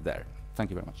definitely there.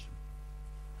 Thank you very much.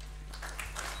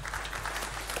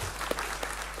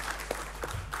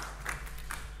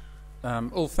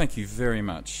 Ulf, thank you very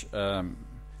much. I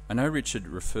know Richard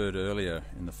referred earlier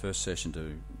in the first session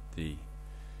to the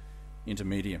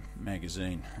Intermedia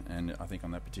magazine, and I think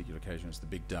on that particular occasion it was the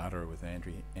Big Data with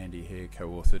Andy Hare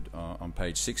co-authored on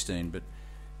page 16. But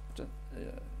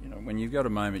you know, when you've got a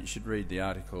moment, you should read the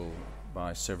article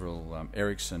by several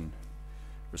Ericsson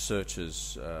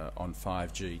researchers on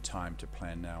 5G, Time to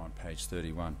Plan Now, on page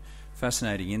 31.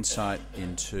 Fascinating insight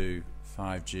into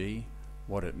 5G,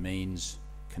 what it means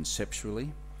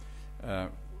conceptually.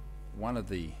 One of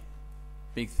the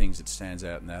big things that stands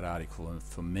out in that article, and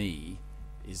for me,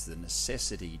 is the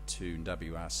necessity to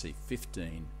WRC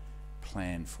 15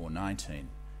 plan for 19, and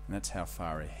that's how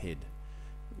far ahead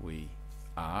we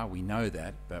are. We know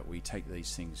that, but we take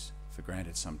these things for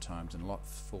granted sometimes, and a lot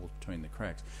falls between the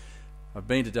cracks. I've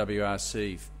been to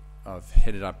WRC, I've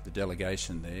headed up the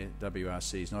delegation there.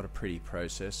 WRC is not a pretty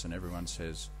process, and everyone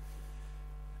says,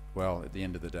 well, at the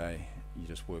end of the day, you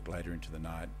just work later into the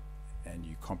night and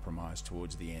you compromise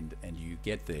towards the end and you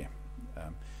get there.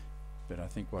 But I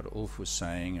think what Ulf was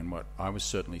saying, and what I was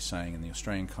certainly saying in the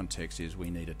Australian context, is we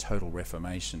need a total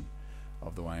reformation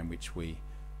of the way in which we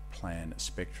plan a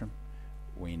spectrum.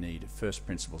 We need first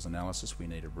principles analysis, we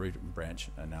need a root and branch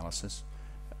analysis,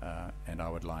 and I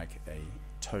would like a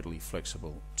totally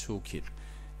flexible toolkit.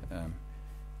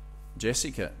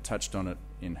 Jessica touched on it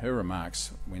in her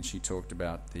remarks when she talked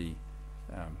about the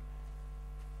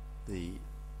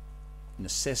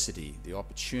necessity, the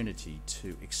opportunity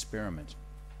to experiment.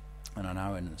 And I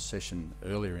know in a session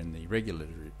earlier in the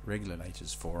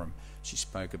regulators forum, she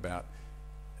spoke about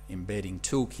embedding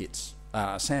toolkits,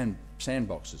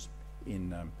 sandboxes in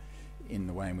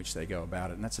the way in which they go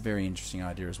about it, and that's a very interesting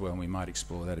idea as well, and we might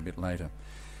explore that a bit later.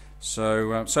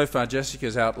 So, so far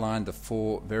Jessica's outlined the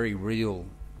 4 very real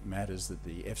matters that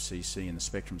the FCC in the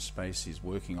spectrum space is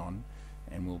working on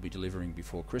and will be delivering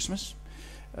before Christmas.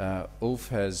 Ulf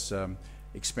has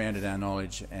expanded our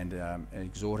knowledge and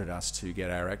exhorted us to get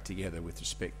our act together with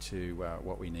respect to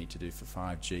what we need to do for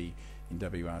 5G in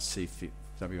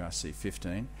WRC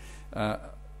 15.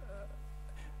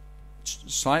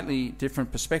 Slightly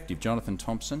different perspective. Jonathan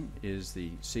Thompson is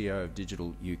the CEO of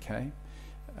Digital UK.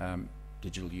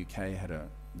 Digital UK had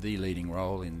the leading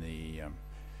role in the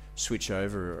switch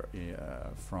over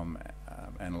from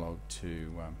analog to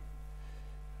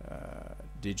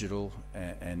digital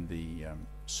and the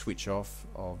switch off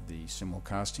of the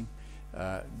simulcasting.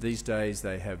 These days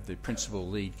they have the principal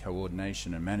lead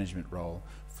coordination and management role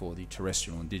for the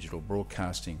terrestrial and digital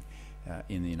broadcasting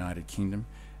in the United Kingdom.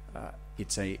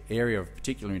 It's an area of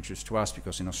particular interest to us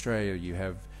because in Australia you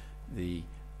have the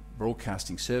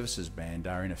broadcasting services band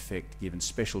are in effect given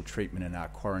special treatment and are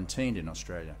quarantined in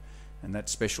Australia. And that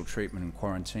special treatment and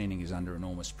quarantining is under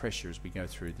enormous pressure as we go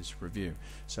through this review.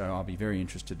 So I'll be very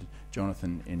interested,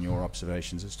 Jonathan, in your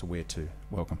observations as to where to.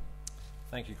 Welcome.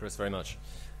 Thank you, Chris, very much.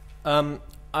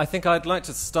 I think I'd like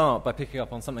to start by picking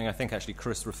up on something I think actually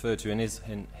Chris referred to in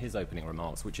his opening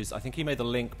remarks, which is I think he made the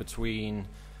link between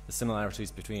the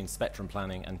similarities between spectrum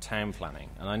planning and town planning.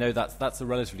 And I know that's a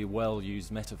relatively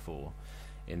well-used metaphor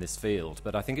in this field,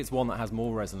 but I think it's one that has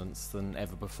more resonance than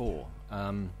ever before.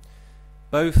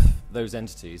 Both those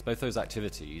entities, both those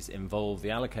activities involve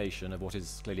the allocation of what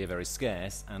is clearly a very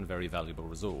scarce and very valuable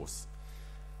resource.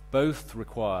 Both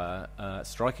require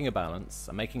striking a balance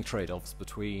and making trade-offs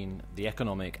between the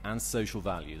economic and social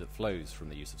value that flows from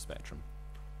the use of spectrum.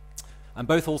 And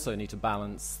both also need to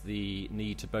balance the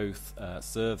need to both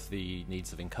serve the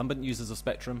needs of incumbent users of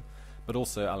spectrum, but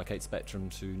also allocate spectrum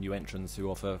to new entrants who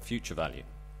offer future value.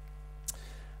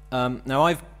 Now,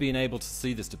 I've been able to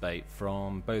see this debate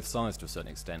from both sides to a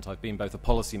certain extent. I've been both a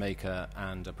policymaker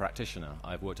and a practitioner.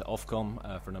 I've worked at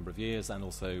Ofcom for a number of years, and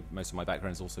also most of my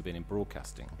background has also been in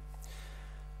broadcasting.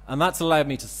 And that's allowed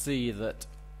me to see that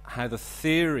how the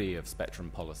theory of spectrum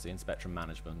policy and spectrum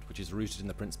management, which is rooted in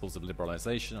the principles of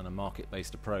liberalisation and a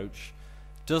market-based approach,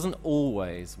 doesn't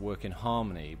always work in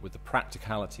harmony with the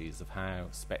practicalities of how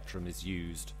spectrum is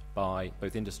used by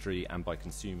both industry and by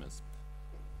consumers.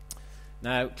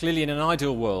 Now, clearly, in an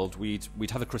ideal world, we'd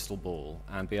have a crystal ball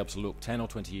and be able to look 10 or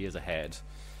 20 years ahead,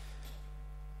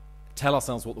 tell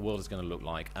ourselves what the world is going to look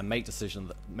like, and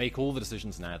make all the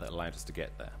decisions now that allowed us to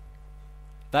get there.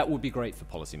 That would be great for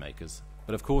policymakers,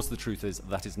 but of course the truth is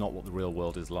that is not what the real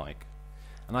world is like.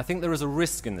 And I think there is a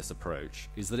risk in this approach,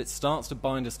 is that it starts to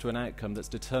bind us to an outcome that's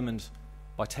determined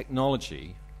by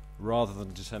technology rather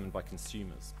than determined by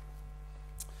consumers.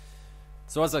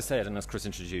 So as I said, and as Chris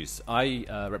introduced, I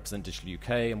represent Digital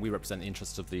UK, and we represent the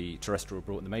interests of the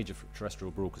major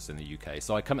terrestrial brokers in the UK.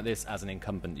 So I come at this as an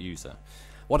incumbent user.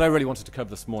 What I really wanted to cover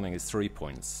this morning is 3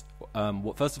 points.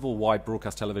 First of all, why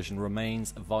broadcast television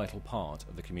remains a vital part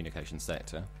of the communication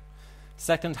sector.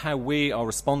 Second, how we are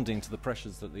responding to the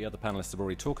pressures that the other panellists have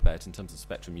already talked about in terms of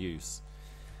spectrum use.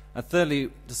 And thirdly,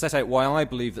 to set out why I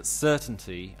believe that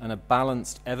certainty and a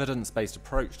balanced, evidence-based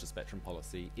approach to spectrum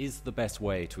policy is the best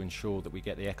way to ensure that we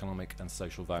get the economic and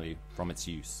social value from its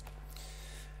use.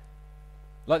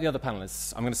 Like the other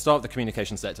panellists, I'm going to start with the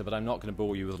communication sector, but I'm not going to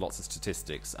bore you with lots of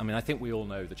statistics. I mean, I think we all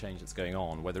know the change that's going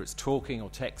on, whether it's talking or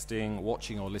texting,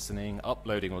 watching or listening,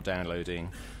 uploading or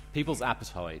downloading. People's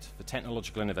appetite for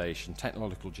technological innovation,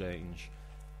 technological change,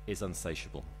 is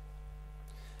insatiable.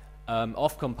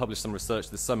 Ofcom published some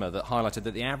research this summer that highlighted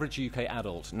that the average UK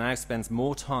adult now spends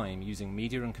more time using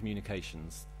media and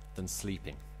communications than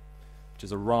sleeping, which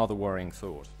is a rather worrying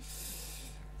thought.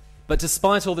 But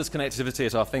despite all this connectivity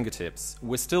at our fingertips,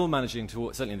 we're still managing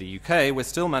to, certainly in the UK, we're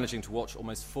still managing to watch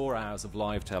almost 4 hours of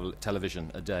live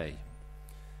television a day.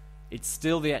 It's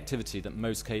still the activity that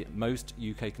most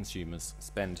UK consumers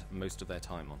spend most of their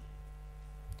time on.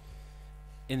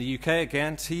 In the UK,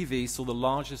 again, TV saw the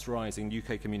largest rise in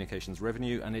UK communications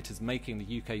revenue, and it is making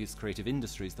the UK's creative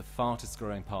industries the fastest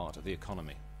growing part of the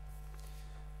economy.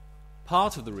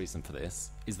 Part of the reason for this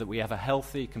is that we have a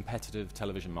healthy, competitive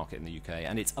television market in the UK,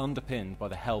 and it's underpinned by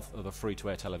the health of a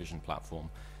free-to-air television platform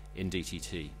in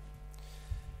DTT.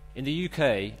 In the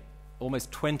UK,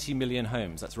 almost 20 million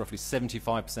homes, that's roughly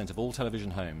 75% of all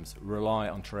television homes, rely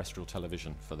on terrestrial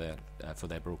television for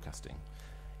their broadcasting.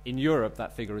 In Europe,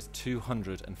 that figure is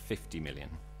 250 million.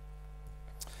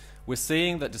 We're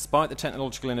seeing that despite the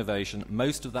technological innovation,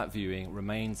 most of that viewing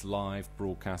remains live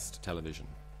broadcast television.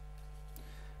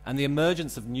 And the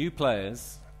emergence of new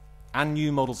players and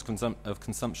new models of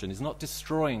consumption is not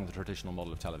destroying the traditional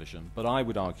model of television, but I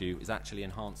would argue is actually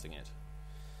enhancing it.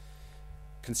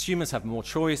 Consumers have more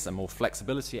choice and more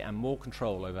flexibility and more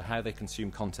control over how they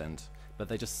consume content, but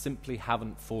they just simply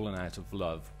haven't fallen out of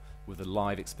love with the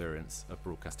live experience of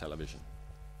broadcast television.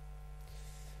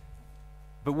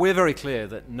 But we're very clear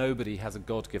that nobody has a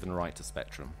God-given right to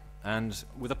spectrum. And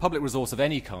with a public resource of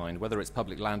any kind, whether it's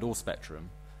public land or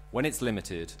spectrum, when it's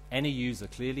limited, any user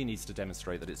clearly needs to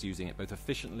demonstrate that it's using it both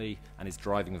efficiently and is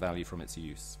driving value from its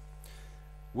use.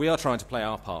 We are trying to play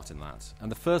our part in that. And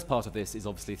the first part of this is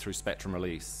obviously through spectrum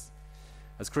release.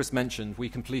 As Chris mentioned, we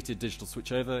completed digital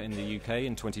switchover in the UK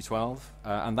in 2012,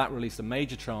 and that released a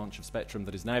major tranche of spectrum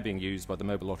that is now being used by the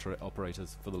mobile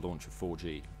operators for the launch of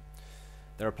 4G.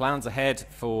 There are plans ahead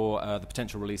for the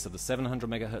potential release of the 700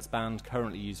 MHz band,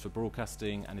 currently used for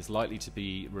broadcasting, and is likely to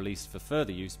be released for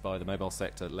further use by the mobile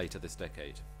sector later this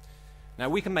decade. Now,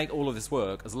 we can make all of this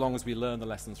work as long as we learn the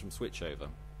lessons from switchover.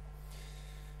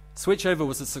 Switchover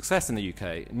was a success in the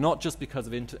UK, not just because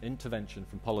of intervention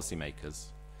from policymakers,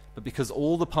 but because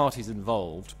all the parties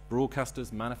involved,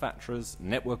 broadcasters, manufacturers,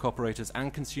 network operators,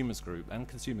 and consumer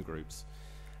groups,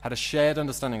 had a shared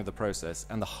understanding of the process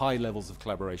and the high levels of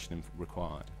collaboration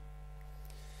required.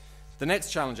 The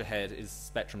next challenge ahead is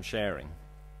spectrum sharing.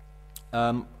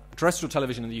 Terrestrial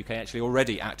television in the UK actually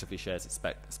already actively shares its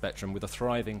spectrum with a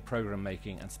thriving program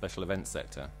making and special events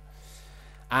sector.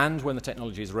 And when the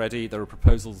technology is ready, there are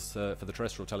proposals for the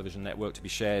terrestrial television network to be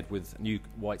shared with new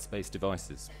white space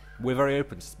devices. We're very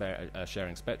open to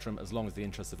sharing spectrum as long as the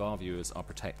interests of our viewers are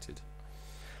protected.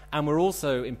 And we're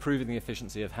also improving the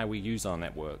efficiency of how we use our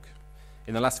network.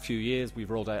 In the last few years, we've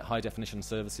rolled out high-definition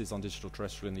services on digital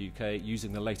terrestrial in the UK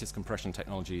using the latest compression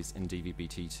technologies in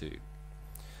DVB-T2.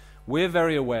 We're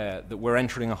very aware that we're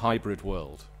entering a hybrid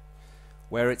world.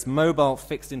 where it's mobile,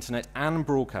 fixed internet and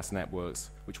broadcast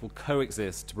networks which will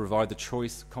coexist to provide the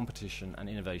choice, competition and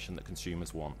innovation that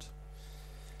consumers want.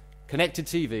 Connected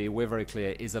TV, we're very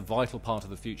clear, is a vital part of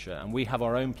the future, and we have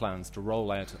our own plans to roll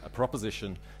out a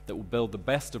proposition that will build the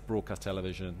best of broadcast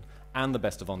television and the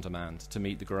best of on-demand to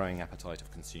meet the growing appetite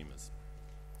of consumers.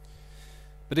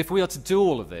 But if we are to do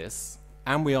all of this,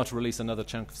 and we are to release another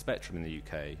chunk of spectrum in the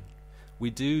UK, we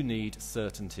do need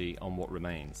certainty on what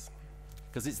remains.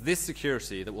 Because it's this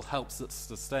security that will help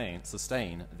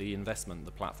sustain the investment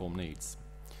the platform needs.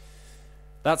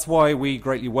 That's why we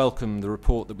greatly welcome the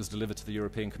report that was delivered to the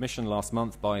European Commission last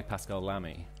month by Pascal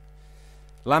Lamy.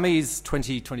 Lamy's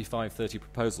 2025-30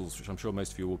 proposals, which I'm sure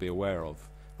most of you will be aware of,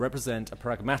 represent a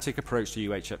pragmatic approach to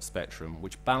UHF spectrum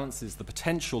which balances the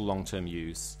potential long-term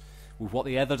use with what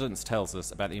the evidence tells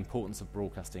us about the importance of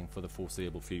broadcasting for the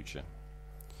foreseeable future.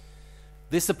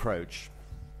 This approach,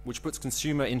 which puts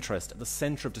consumer interest at the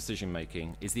centre of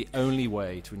decision-making, is the only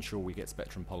way to ensure we get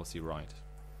spectrum policy right.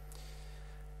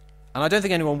 And I don't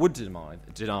think anyone would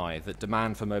deny that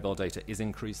demand for mobile data is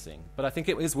increasing, but I think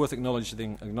it is worth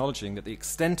acknowledging that the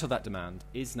extent of that demand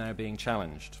is now being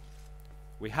challenged.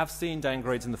 We have seen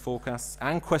downgrades in the forecasts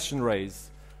and question raised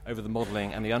over the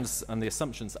modelling and the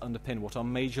assumptions that underpin what are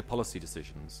major policy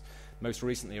decisions, most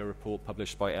recently a report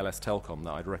published by LS Telcom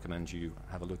that I'd recommend you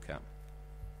have a look at.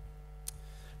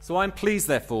 So I'm pleased,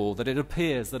 therefore, that it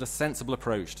appears that a sensible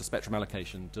approach to spectrum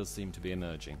allocation does seem to be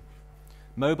emerging.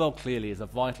 Mobile clearly is a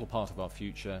vital part of our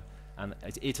future, and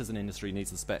it as an industry needs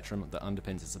the spectrum that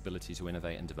underpins its ability to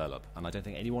innovate and develop, and I don't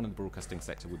think anyone in the broadcasting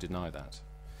sector would deny that.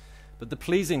 But the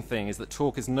pleasing thing is that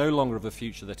talk is no longer of a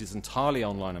future that is entirely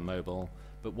online and mobile,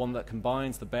 but one that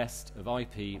combines the best of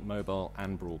IP, mobile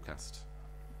and broadcast.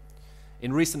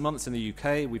 In recent months in the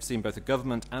UK, we've seen both the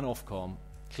government and Ofcom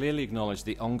clearly acknowledge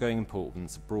the ongoing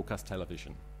importance of broadcast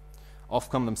television.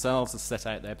 Ofcom themselves have set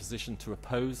out their position to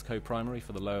oppose co-primary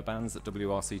for the lower bands at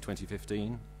WRC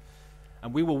 2015,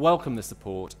 and we will welcome this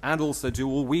support and also do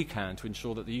all we can to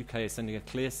ensure that the UK is sending a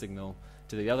clear signal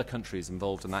to the other countries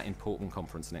involved in that important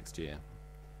conference next year.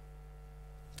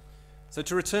 So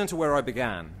to return to where I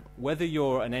began, whether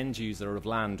you're an end user of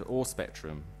land or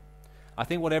spectrum, I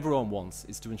think what everyone wants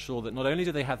is to ensure that not only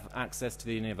do they have access to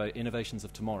the innovations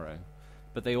of tomorrow,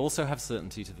 but they also have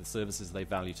certainty to the services they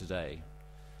value today.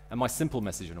 And my simple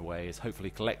message, in a way, is hopefully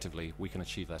collectively we can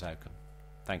achieve that outcome.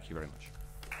 Thank you very much.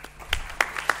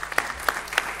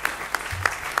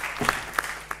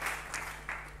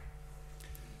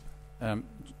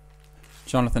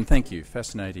 Jonathan, thank you.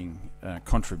 Fascinating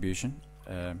contribution.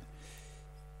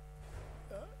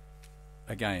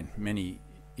 Again, many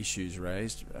issues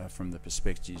raised from the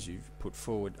perspectives you've put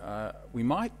forward. We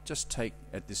might just take,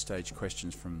 at this stage,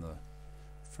 questions from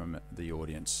the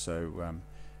audience. So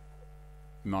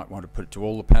you might want to put it to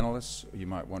all the panellists, or you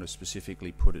might want to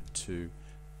specifically put it to,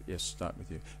 yes, start with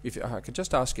you. If I could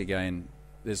just ask again,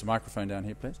 there's a microphone down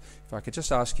here, please. If I could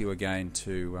just ask you again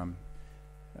to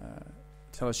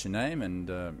tell us your name and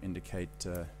indicate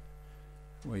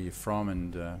where you're from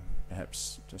and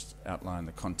perhaps just outline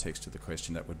the context of the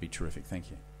question, that would be terrific.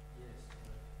 Thank you.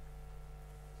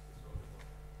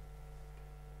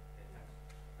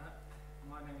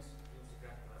 My name is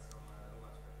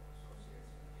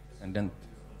and then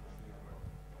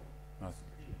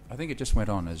I think it just went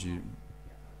on as you...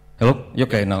 Hello?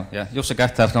 Okay, now. Yeah. Jussi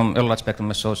Kähtää from Rollout Spectrum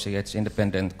Associates,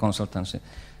 independent consultancy.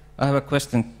 I have a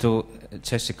question to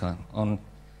Jessica on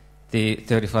the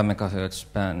 35 megahertz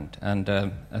band. And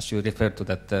as you referred to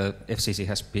that, FCC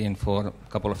has been for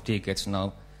a couple of decades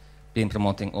now been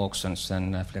promoting auctions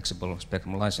and flexible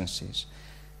spectrum licenses.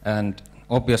 And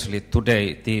obviously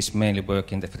today these mainly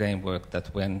work in the framework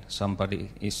that when somebody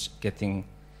is getting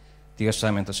the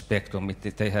assignment of spectrum,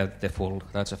 they have the full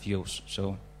rights of use.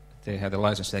 So they have the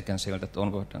license, they can sell that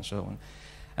onward and so on.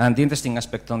 And the interesting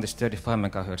aspect on this 35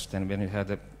 megahertz then, when you have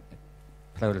the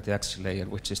priority access layer,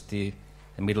 which is the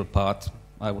middle part,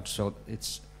 I would say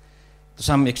it's to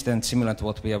some extent similar to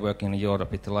what we are working in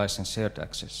Europe with the license shared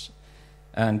access.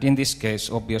 And in this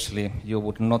case, obviously, you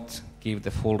would not give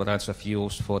the full rights of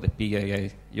use for the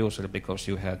PAA user because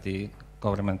you have the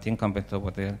government incumbent over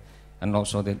there and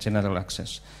also the general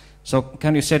access. So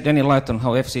can you shed any light on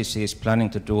how FCC is planning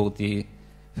to do the,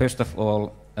 first of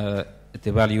all, the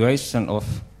evaluation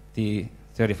of the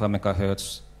 35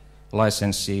 megahertz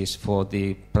licenses for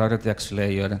the priority access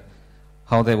layer,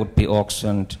 how they would be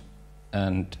auctioned,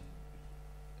 and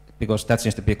because that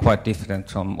seems to be quite different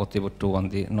from what you would do on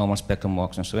the normal spectrum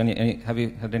auction. So have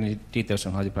you had any details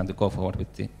on how you plan to go forward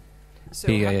with the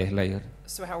PAA layer?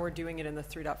 So how we're doing it in the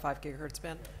 3.5 gigahertz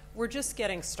band? We're just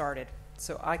getting started,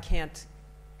 so I can't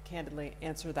candidly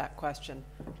answer that question,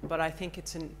 but I think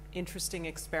it's an interesting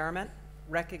experiment,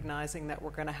 recognizing that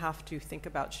we're going to have to think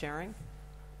about sharing,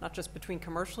 not just between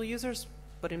commercial users,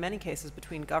 but in many cases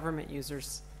between government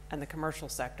users and the commercial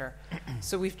sector.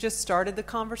 So we've just started the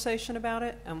conversation about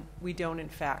it, and we don't, in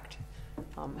fact,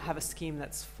 have a scheme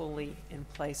that's fully in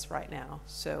place right now.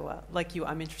 So like you,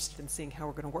 I'm interested in seeing how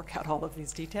we're going to work out all of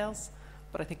these details,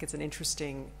 but I think it's an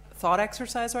interesting thought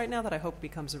exercise right now that I hope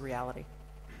becomes a reality.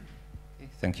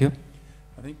 Thank you.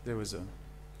 I think there was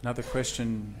another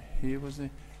question here, was there?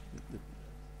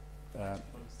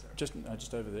 Just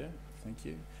over there. Thank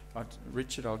you.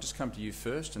 Richard, I'll just come to you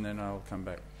first and then I'll come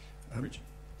back. Richard.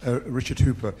 Richard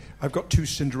Hooper. I've got two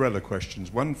Cinderella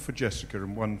questions, one for Jessica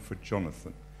and one for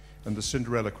Jonathan. And the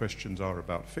Cinderella questions are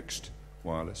about fixed,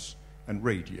 wireless and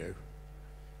radio.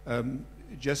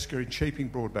 Jessica, in shaping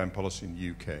broadband policy in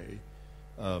the UK,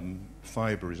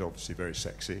 fibre is obviously very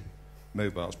sexy,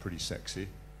 mobile's pretty sexy.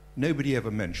 Nobody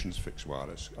ever mentions fixed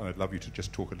wireless. I'd love you to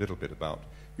just talk a little bit about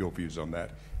your views on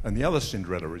that. And the other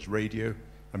Cinderella is radio.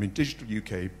 I mean, Digital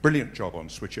UK, brilliant job on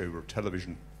switchover of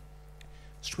television.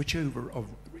 Switchover of,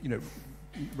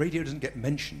 radio doesn't get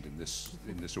mentioned in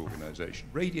this organisation.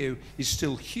 Radio is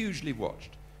still hugely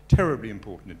watched, terribly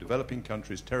important in developing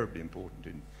countries, terribly important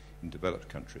in developed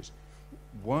countries.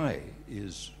 Why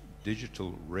is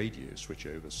digital radio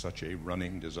switchover such a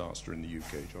running disaster in the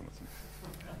UK, Jonathan?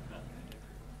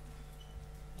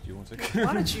 Do you want to?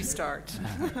 Why don't you start?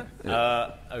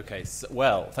 Okay,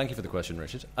 well, thank you for the question,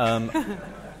 Richard.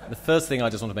 The first thing I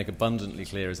just want to make abundantly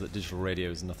clear is that digital radio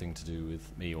has nothing to do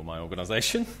with me or my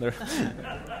organisation.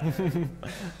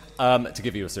 To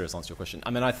give you a serious answer to your question,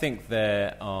 I mean, I think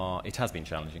it has been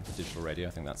challenging for digital radio.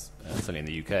 I think that's certainly in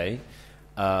the UK.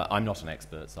 I'm not an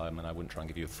expert, so I wouldn't try and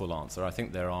give you a full answer. I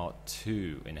think there are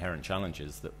two inherent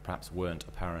challenges that perhaps weren't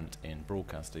apparent in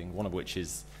broadcasting, one of which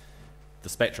is the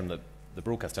spectrum that the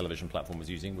broadcast television platform was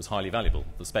using was highly valuable.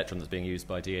 The spectrum that's being used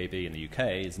by DAB in the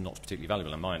UK is not particularly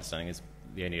valuable, and my understanding is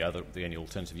the only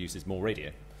alternative use is more radio.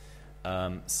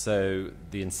 So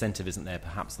the incentive isn't there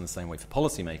perhaps in the same way for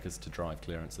policymakers to drive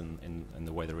clearance in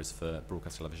the way there is for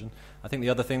broadcast television. I think the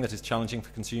other thing that is challenging for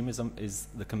consumers is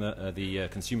the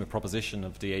consumer proposition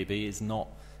of DAB is not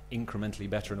incrementally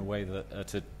better in a way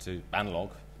that to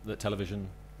analog that television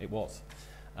it was.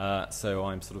 So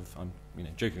I'm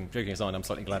joking aside, I'm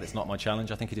slightly glad it's not my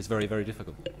challenge. I think it is very, very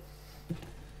difficult.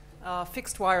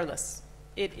 Fixed wireless.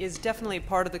 It is definitely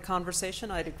part of the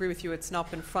conversation. I'd agree with you, it's not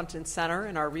been front and center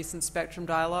in our recent spectrum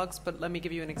dialogues, but let me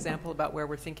give you an example about where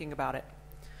we're thinking about it.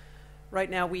 Right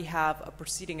now we have a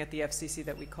proceeding at the FCC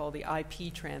that we call the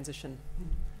IP transition.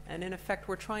 And in effect,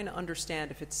 we're trying to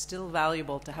understand if it's still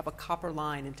valuable to have a copper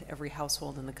line into every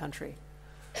household in the country.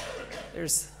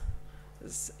 There's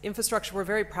this infrastructure we're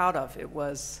very proud of. It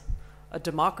was a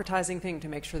democratizing thing to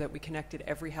make sure that we connected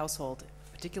every household,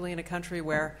 particularly in a country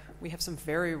where we have some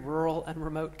very rural and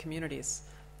remote communities.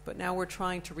 But now we're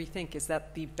trying to rethink, is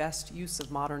that the best use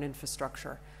of modern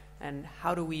infrastructure? And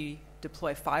how do we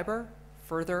deploy fiber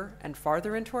further and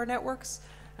farther into our networks?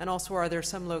 And also, are there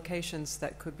some locations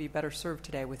that could be better served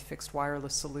today with fixed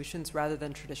wireless solutions rather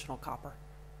than traditional copper?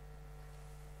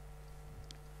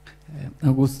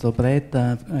 Augusto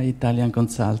Preta, Italian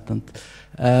consultant.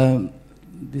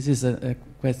 This is a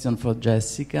question for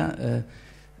Jessica.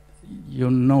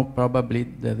 You know probably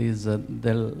there is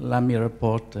the LAMI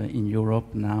report in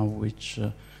Europe now which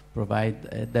provide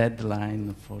a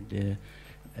deadline for the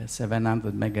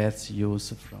 700 MHz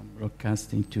use from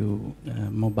broadcasting to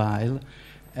mobile.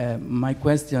 My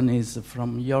question is,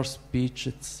 from your speech,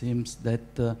 it seems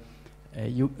that the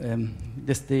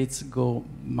states go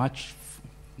much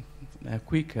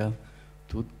quicker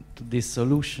to this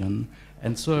solution,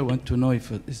 and so I want to know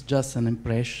if it's just an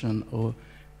impression or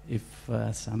if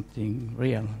something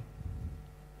real.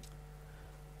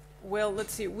 Well,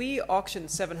 let's see. We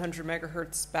auctioned 700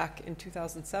 megahertz back in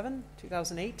 2007,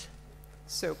 2008,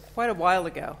 so quite a while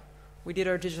ago. We did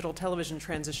our digital television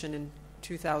transition in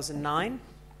 2009,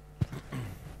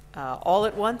 all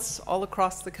at once, all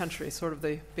across the country, sort of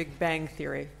the Big Bang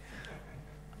Theory.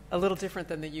 A little different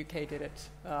than the UK did it,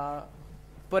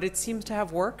 but it seems to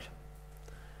have worked.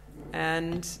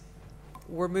 And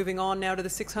we're moving on now to the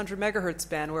 600 megahertz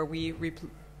band where we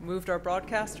moved our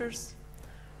broadcasters.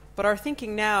 But our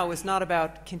thinking now is not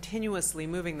about continuously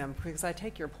moving them, because I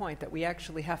take your point that we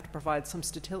actually have to provide some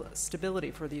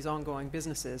stability for these ongoing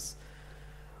businesses.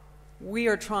 We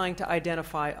are trying to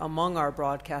identify among our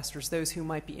broadcasters those who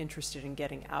might be interested in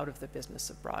getting out of the business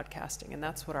of broadcasting, and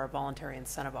that's what our voluntary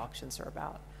incentive auctions are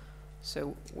about.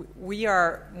 So we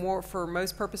are more, for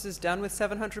most purposes, done with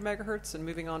 700 megahertz and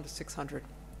moving on to 600.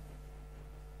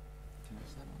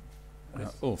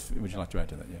 Ulf, would you like to add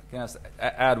to that? Yeah. Can I just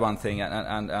add one thing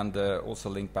and also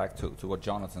link back to what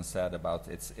Jonathan said about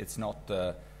it's not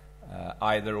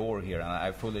either or here, and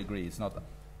I fully agree. It's not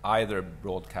either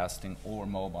broadcasting or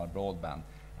mobile broadband.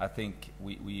 I think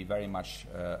we very much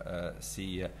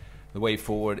see the way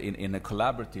forward in a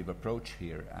collaborative approach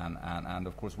here, and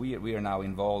of course we are now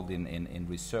involved in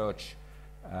research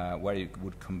where you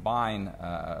would combine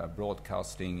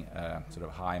broadcasting sort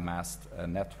of high mast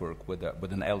network with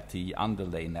an LTE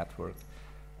underlay network,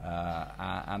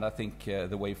 and I think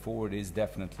the way forward is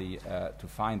definitely to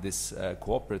find this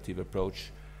cooperative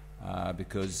approach.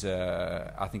 Because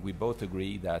I think we both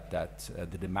agree that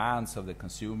the demands of the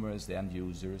consumers, the end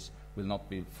users, will not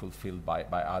be fulfilled by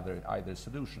either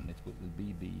solution. It will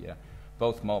be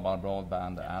both mobile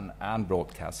broadband and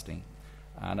broadcasting,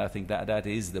 and I think that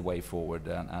is the way forward.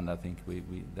 And I think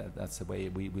that's the way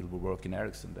we will work in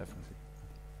Ericsson, definitely.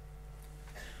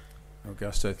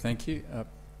 Augusto, thank you.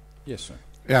 Yes, sir.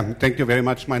 Yeah, thank you very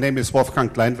much. My name is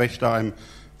Wolfgang Kleinwächter. I'm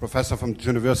professor from the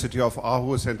University of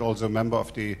Aarhus and also a member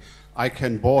of the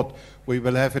ICANN board. We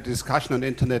will have a discussion on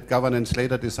internet governance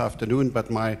later this afternoon, but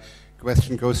my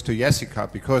question goes to Jessica,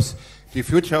 because the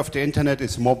future of the internet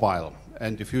is mobile,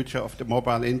 and the future of the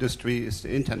mobile industry is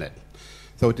the internet.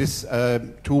 So these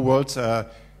two worlds are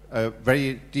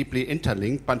very deeply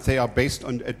interlinked, but they are based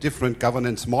on a different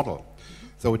governance model.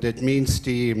 So that means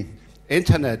the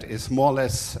Internet is more or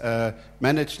less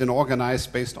managed and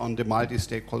organized based on the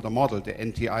multi-stakeholder model. The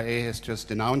NTIA has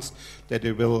just announced that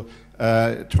it will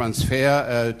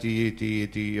transfer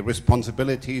the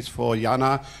responsibilities for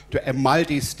IANA to a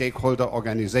multi-stakeholder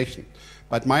organization.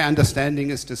 But my understanding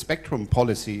is the spectrum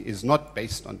policy is not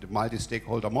based on the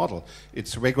multi-stakeholder model.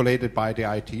 It's regulated by the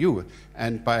ITU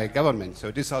and by government.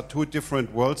 So these are two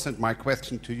different worlds, and my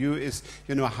question to you is,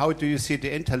 how do you see the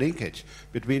interlinkage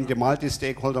between the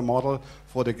multi-stakeholder model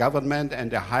for the government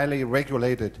and the highly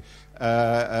regulated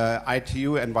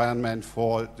ITU environment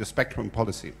for the spectrum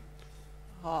policy?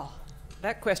 Oh,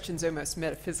 that question's almost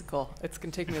metaphysical. It's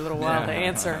going to take me a little while to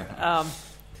answer.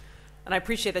 And I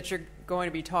appreciate that you're going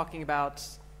to be talking about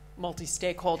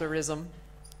multi-stakeholderism,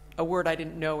 a word I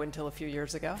didn't know until a few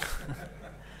years ago,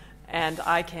 and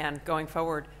ICANN going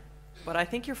forward. But I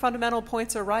think your fundamental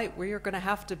points are right. We are going to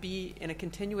have to be in a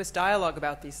continuous dialogue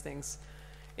about these things.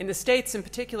 In the States, in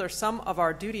particular, some of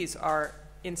our duties are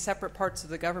in separate parts of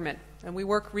the government, and we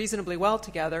work reasonably well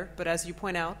together, but as you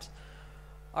point out,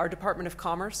 our Department of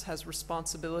Commerce has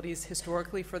responsibilities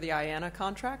historically for the IANA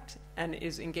contract and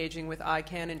is engaging with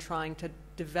ICANN in trying to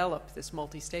develop this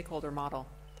multi-stakeholder model.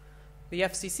 The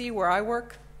FCC, where I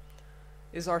work,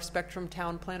 is our spectrum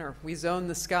town planner. We zone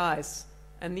the skies.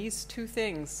 And these two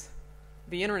things,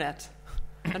 the internet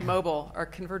and mobile, are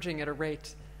converging at a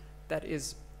rate that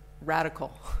is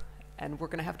radical. And we're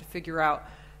going to have to figure out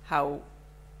how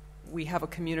we have a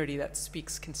community that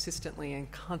speaks consistently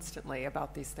and constantly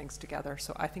about these things together.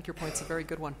 So I think your point's a very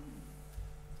good one.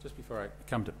 Just before I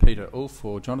come to Peter, Ulf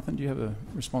or Jonathan, do you have a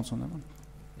response on that one?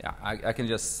 Yeah, I can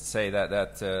just say that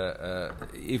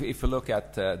if you look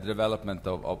at the development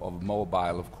of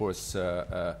mobile, of course,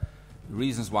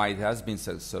 reasons why it has been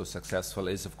so successful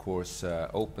is, of course,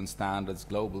 open standards,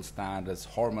 global standards,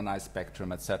 harmonized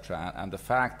spectrum, etc. And the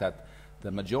fact that the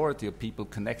majority of people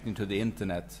connecting to the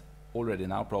internet already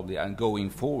now probably and going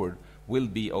forward will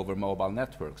be over mobile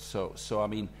networks. So I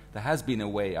mean, there has been a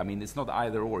way. I mean, it's not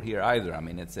either or here either. I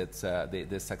mean, it's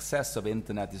the success of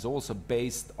internet is also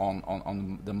based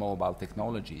on the mobile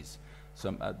technologies.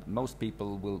 So most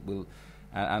people will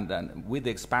and with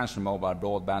the expansion of mobile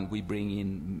broadband, we bring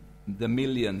in the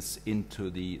millions into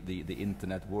the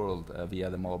internet world via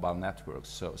the mobile networks.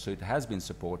 So it has been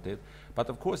supported, but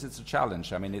of course it's a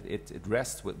challenge. I mean, it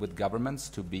rests with governments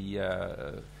to be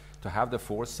to have the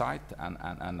foresight and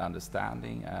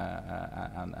understanding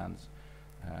and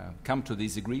come to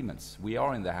these agreements. We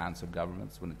are in the hands of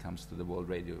governments when it comes to the World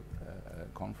Radio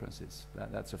conferences.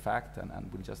 That's a fact, and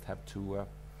we'll just have to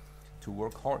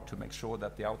work hard to make sure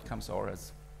that the outcomes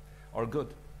are good.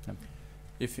 Yeah.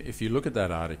 If you look at that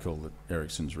article that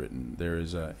Ericsson's written, there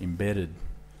is an embedded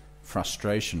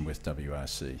frustration with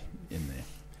WRC in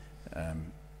there.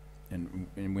 And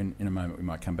in a moment we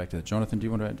might come back to that. Jonathan, do you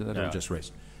want to add to that, or just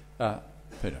rest?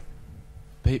 Peter.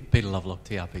 Peter Lovelock,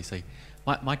 TRPC.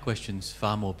 My question's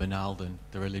far more banal than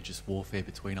the religious warfare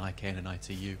between ICANN and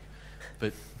ITU.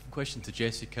 But question to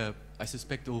Jessica, I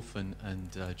suspect Ulf and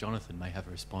Jonathan may have a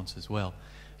response as well.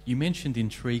 You mentioned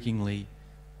intriguingly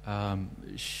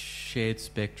shared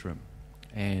spectrum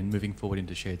and moving forward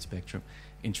into shared spectrum.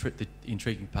 The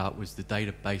intriguing part was the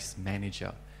database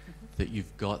manager that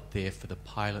you've got there for the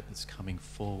pilot that's coming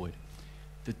forward.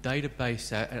 The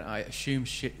database, and I assume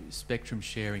spectrum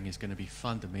sharing is going to be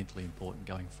fundamentally important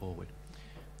going forward.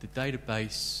 The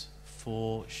database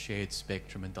for shared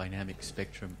spectrum and dynamic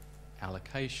spectrum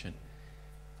allocation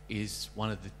is one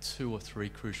of the 2 or 3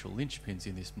 crucial linchpins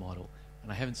in this model,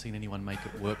 and I haven't seen anyone make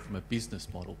it work from a business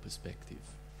model perspective.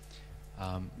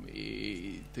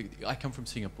 I come from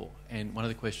Singapore, and one of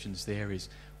the questions there is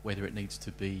whether it needs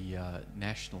to be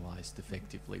nationalised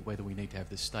effectively, whether we need to have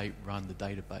the state run the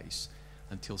database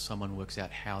until someone works out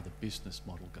how the business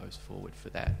model goes forward for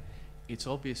that. It's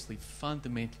obviously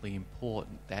fundamentally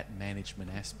important, that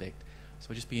management aspect. So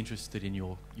I'd just be interested in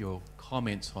your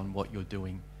comments on what you're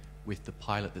doing with the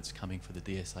pilot that's coming for the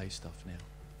DSA stuff now.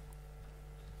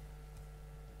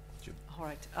 All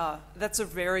right. That's a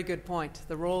very good point.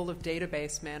 The role of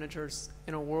database managers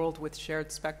in a world with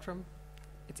shared spectrum,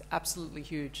 it's absolutely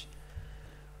huge.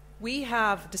 We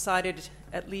have decided,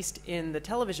 at least in the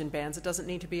television bands, it doesn't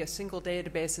need to be a single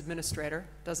database administrator,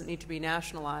 doesn't need to be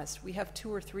nationalized. We have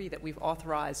 2 or 3 that we've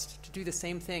authorized to do the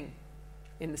same thing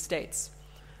in the States.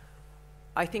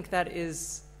 I think that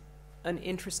is an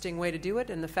interesting way to do it,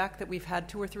 and the fact that we've had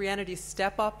 2 or 3 entities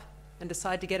step up and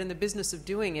decide to get in the business of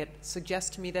doing it suggests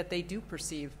to me that they do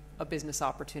perceive a business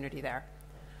opportunity there.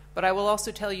 But I will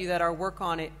also tell you that our work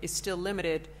on it is still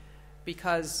limited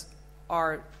because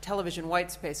our television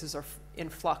white spaces are in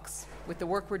flux. With the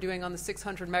work we're doing on the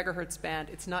 600 megahertz band,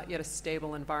 it's not yet a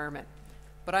stable environment.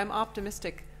 But I'm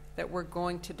optimistic that we're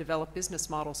going to develop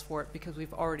business models for it because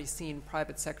we've already seen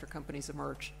private sector companies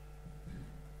emerge.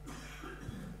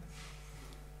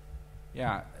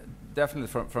 Yeah,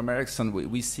 definitely from Ericsson,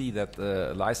 we see that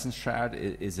license shared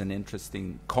is an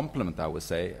interesting complement, I would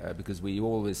say, because we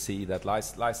always see that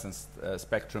licensed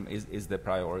spectrum is the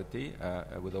priority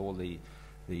with all the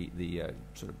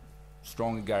sort of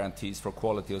strong guarantees for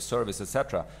quality of service,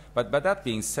 etc. But that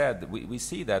being said, we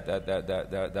see that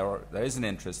there is an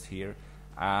interest here,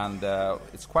 and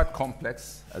it's quite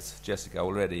complex, as Jessica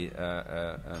already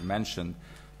mentioned.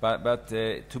 But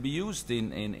to be used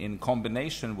in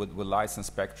combination with licensed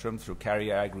spectrum through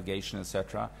carrier aggregation,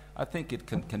 etc., I think it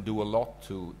can do a lot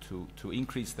to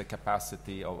increase the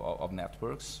capacity of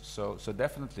networks. So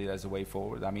definitely there's a way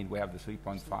forward. I mean, we have the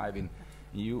 3.5 in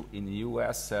the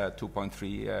US,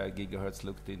 2.3 gigahertz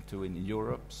looked into in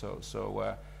Europe.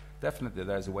 So definitely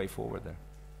there's a way forward there.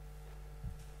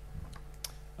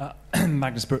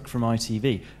 Magnus Brook from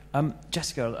ITV.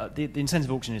 Jessica, the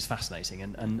incentive auction is fascinating,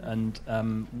 and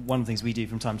one of the things we do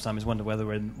from time to time is wonder whether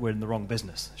we're in the wrong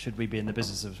business. Should we be in the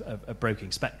business of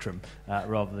broking spectrum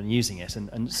rather than using it?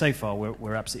 And so far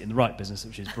we're absolutely in the right business,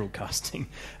 which is broadcasting.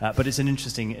 But it's an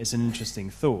interesting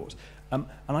thought. And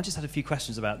I just had a few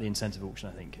questions about the incentive auction,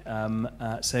 I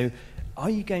think. So are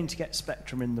you going to get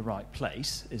spectrum in the right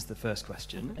place, is the first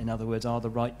question. In other words, are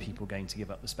the right people going to give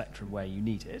up the spectrum where you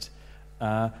need it?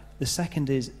 The second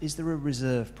is there a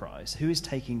reserve price? Who is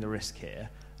taking the risk here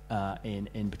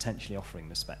in potentially offering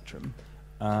the spectrum?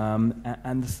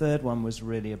 And the third one was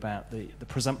really about the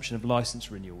presumption of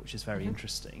license renewal, which is very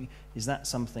interesting. Is that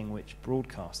something which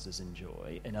broadcasters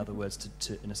enjoy? In other words,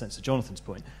 in a sense, to Jonathan's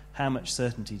point, how much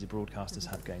certainty do broadcasters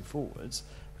have going forwards?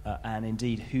 And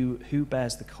indeed, who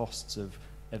bears the costs of,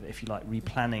 if you like,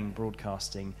 replanning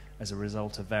broadcasting as a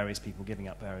result of various people giving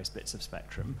up various bits of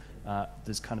spectrum?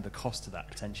 There's kind of a cost to that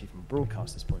potentially from a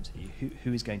broadcaster's point of view.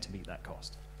 Who is going to meet that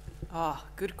cost?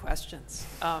 Good questions.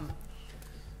 I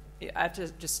have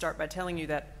to just start by telling you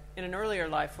that in an earlier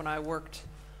life, when I worked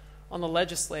on the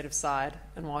legislative side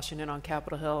in Washington on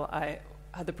Capitol Hill, I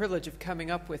had the privilege of coming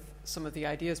up with some of the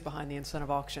ideas behind the incentive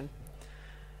auction.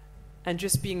 And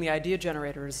just being the idea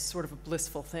generator is sort of a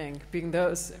blissful thing. Being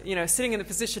those, sitting in the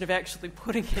position of actually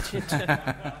putting it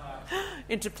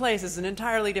into place is an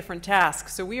entirely different task.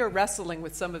 So we are wrestling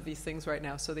with some of these things right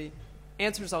now. So the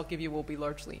answers I'll give you will be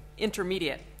largely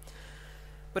intermediate.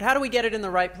 But how do we get it in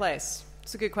the right place?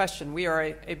 It's a good question. We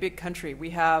are a big country. We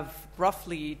have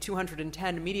roughly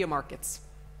 210 media markets.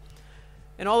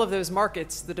 In all of those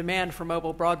markets, the demand for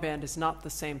mobile broadband is not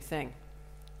the same thing.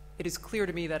 It is clear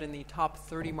to me that in the top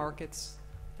 30 markets,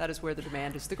 that is where the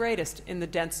demand is the greatest. In the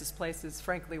densest places,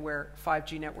 frankly, where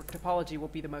 5G network topology will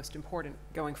be the most important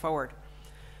going forward.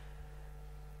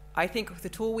 I think the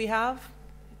tool we have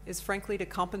is, frankly, to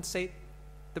compensate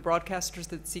the broadcasters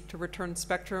that seek to return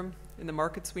spectrum in the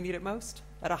markets we need it most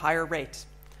at a higher rate.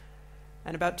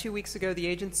 And about 2 weeks ago, the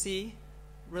agency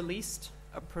released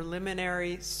a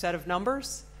preliminary set of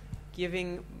numbers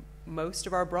giving most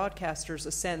of our broadcasters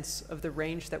a sense of the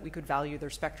range that we could value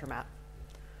their spectrum at.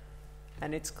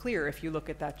 And it's clear, if you look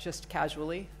at that just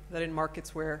casually, that in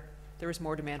markets where there is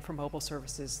more demand for mobile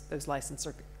services, those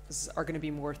licenses are going to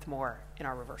be worth more in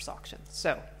our reverse auction.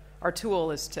 So Our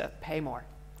tool is to pay more.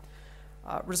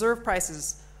 Reserve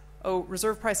prices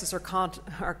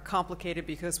are complicated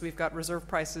because we've got reserve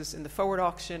prices in the forward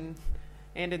auction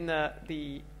and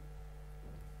in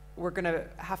we're going to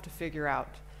have to figure out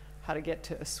how to get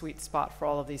to a sweet spot for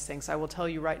all of these things. I will tell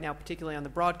you right now, particularly on the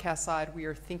broadcast side, we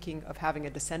are thinking of having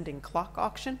a descending clock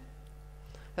auction,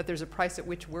 that there's a price at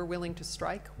which we're willing to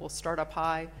strike. We'll start up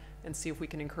high and see if we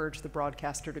can encourage the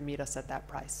broadcaster to meet us at that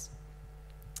price.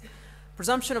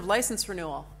 Presumption of license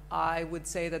renewal. I would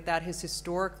say that that has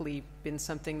historically been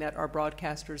something that our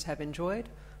broadcasters have enjoyed,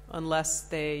 unless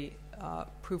they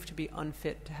prove to be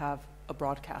unfit to have a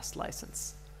broadcast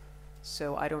license.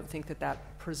 So I don't think that that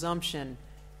presumption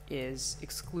is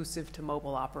exclusive to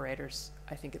mobile operators.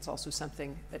 I think it's also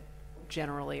something that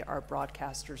generally our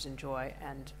broadcasters enjoy,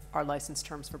 and our license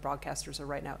terms for broadcasters are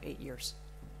right now 8 years.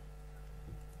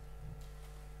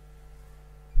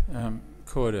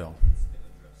 Cordell.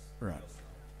 Right.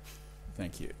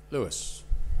 Thank you. Lewis.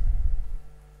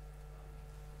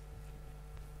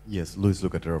 Yes, Luis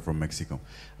Lucatero from Mexico.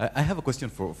 I have a question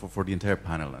for the entire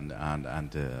panel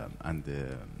and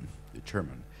the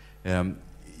chairman.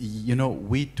 You know,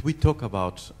 we talk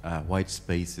about white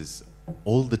spaces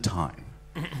all the time,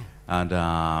 and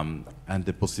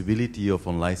the possibility of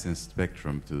unlicensed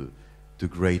spectrum to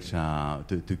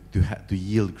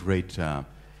yield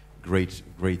great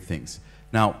things.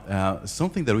 Now,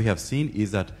 something that we have seen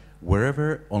is that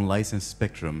wherever unlicensed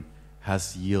spectrum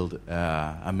has yielded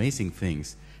amazing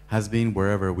things has been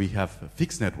wherever we have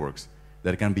fixed networks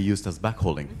that can be used as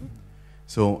backhauling. Mm-hmm.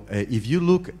 So if you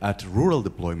look at rural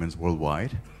deployments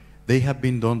worldwide, they have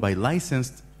been done by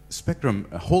licensed spectrum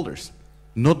holders,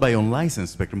 not by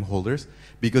unlicensed spectrum holders,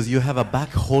 because you have a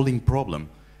backhauling problem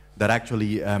that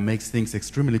actually makes things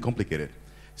extremely complicated.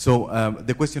 So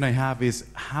the question I have is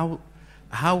how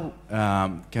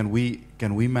can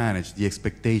we manage the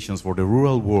expectations for the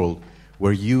rural world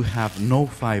where you have no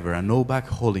fiber and no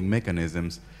backhauling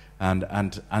mechanisms, and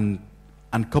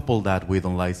couple that with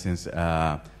unlicensed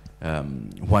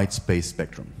white space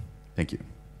spectrum? Thank you.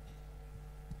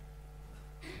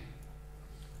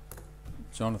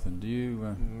 Jonathan, do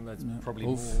you? That's no? probably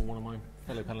more one of my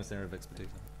fellow panelists' area of expertise.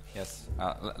 Yes,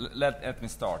 let me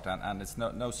start, and it's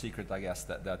no secret, I guess,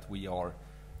 that we are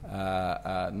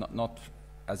not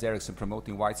as Ericsson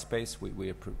promoting white space.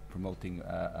 We are promoting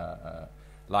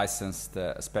licensed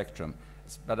spectrum.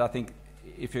 But I think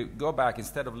if you go back,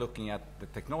 instead of looking at the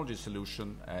technology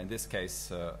solution, in this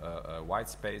case white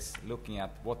space, looking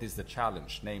at what is the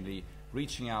challenge, namely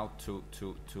reaching out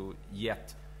to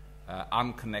yet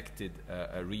unconnected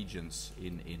regions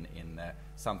in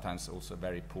sometimes also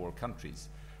very poor countries.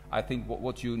 I think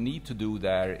what you need to do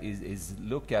there is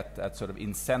look at sort of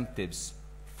incentives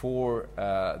for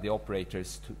the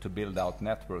operators to build out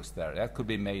networks there. That could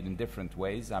be made in different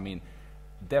ways. I mean,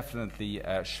 definitely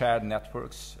shared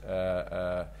networks,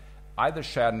 either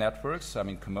shared networks, I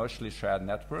mean commercially shared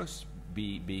networks,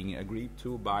 being agreed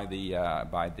to by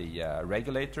the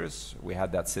regulators. We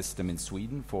had that system in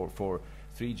Sweden for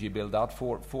 3G build out,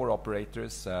 four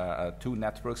operators, 2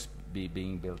 networks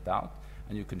being built out,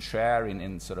 and you can share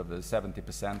in sort of the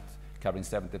 70%, covering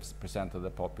 70% of the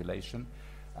population.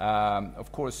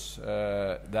 Of course,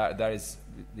 there is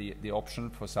the option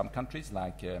for some countries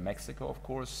like Mexico, of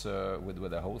course,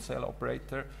 with a wholesale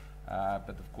operator,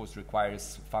 but of course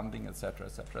requires funding, etc.,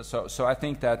 etc. So I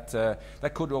think that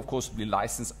that could of course be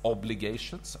license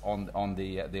obligations on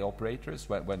the operators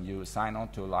when you sign on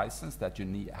to a license, that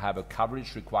you have a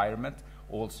coverage requirement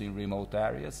also in remote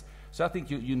areas. So I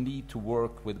think you need to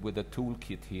work with a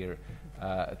toolkit here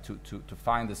to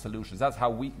find the solutions. That's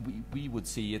how we would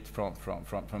see it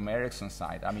from Ericsson's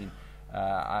side. I mean,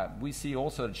 we see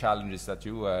also the challenges that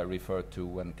you refer to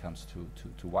when it comes to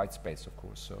white space, of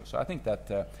course. So I think that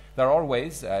there are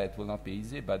ways. It will not be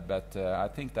easy, but I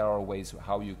think there are ways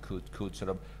how you could sort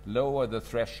of lower the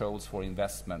thresholds for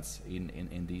investments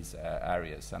in these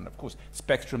areas. And of course,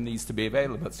 spectrum needs to be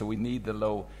available. So we need the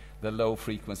low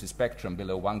frequency spectrum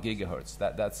below 1 gigahertz.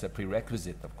 That's a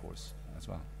prerequisite, of course, as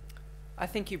well. I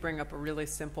think you bring up a really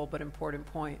simple but important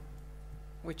point,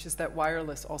 which is that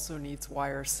wireless also needs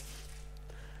wires.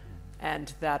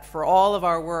 And that for all of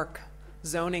our work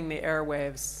zoning the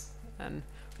airwaves and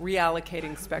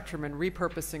reallocating spectrum and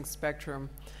repurposing spectrum,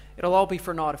 it'll all be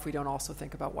for naught if we don't also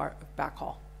think about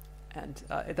backhaul. And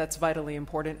that's vitally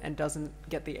important and doesn't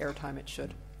get the airtime it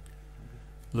should.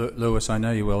 Lewis, I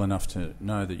know you well enough to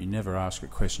know that you never ask a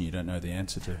question you don't know the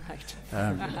answer to. Right.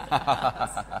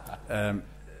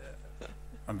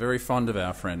 I'm very fond of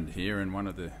our friend here, and one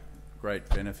of the great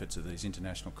benefits of these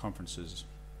international conferences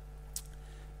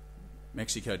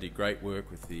Mexico did great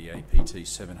work with the APT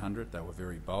 700. They were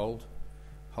very bold,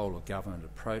 whole of government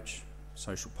approach,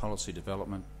 social policy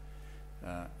development.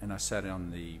 And I sat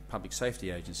on the Public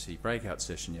Safety Agency breakout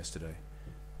session yesterday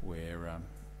where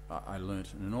I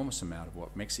learnt an enormous amount of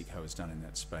what Mexico has done in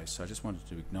that space. So I just wanted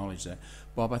to acknowledge that.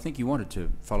 Bob, I think you wanted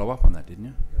to follow up on that, didn't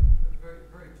you? Yeah, very,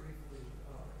 very briefly.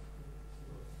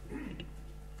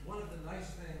 One of the nice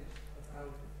things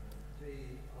about the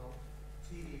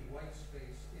TV white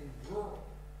space in rural,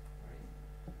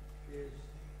 right, is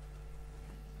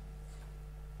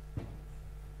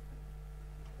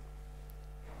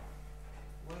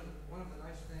one of the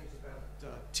nice things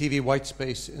about TV white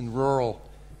space in rural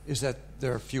is that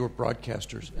there are fewer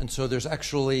broadcasters, and so there's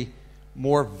actually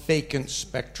more vacant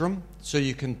spectrum, so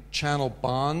you can channel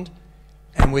bond,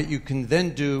 and what you can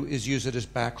then do is use it as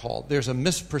backhaul. There's a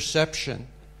misperception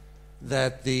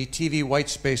that the TV white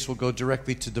space will go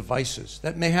directly to devices.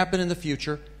 That may happen in the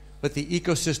future, but the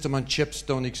ecosystem on chips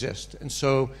don't exist. And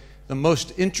so the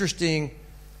most interesting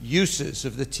uses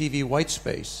of the TV white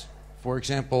space, for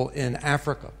example, in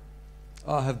Africa,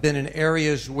 have been in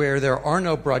areas where there are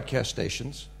no broadcast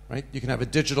stations, right? You can have a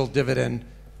digital dividend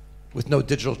with no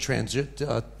digital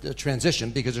transition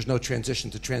because there's no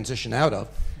transition to transition out of.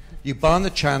 You bond the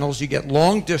channels, you get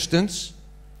long distance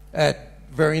at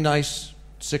very nice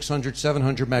 600,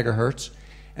 700 megahertz,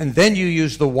 and then you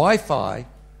use the Wi-Fi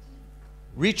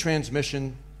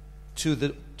retransmission to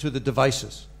the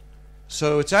devices.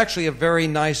 So it's actually a very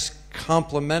nice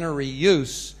complementary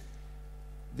use.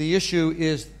 The issue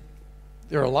is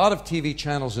there are a lot of TV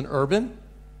channels in urban,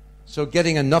 so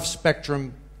getting enough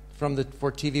spectrum for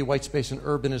TV white space in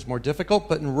urban is more difficult,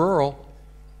 but in rural,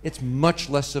 it's much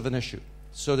less of an issue.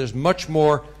 So there's much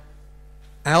more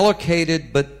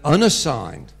allocated but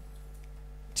unassigned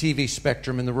TV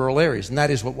spectrum in the rural areas, and that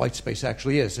is what white space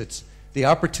actually is. It's the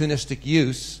opportunistic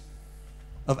use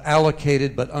of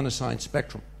allocated but unassigned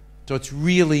spectrum. So it's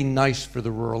really nice for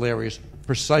the rural areas,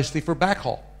 precisely for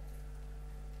backhaul.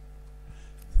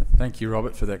 Thank you,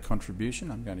 Robert, for that contribution.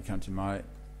 I'm going to come to my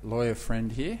lawyer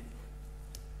friend here.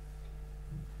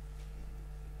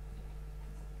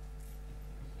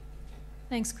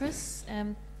 Thanks, Chris.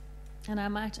 And I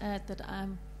might add that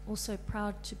I'm also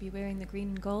proud to be wearing the green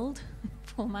and gold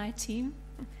for my team.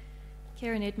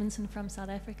 Karen Edmondson from South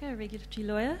Africa, a regulatory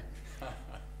lawyer.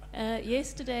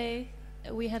 Yesterday,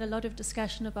 we had a lot of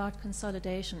discussion about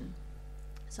consolidation.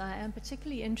 So I am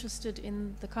particularly interested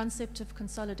in the concept of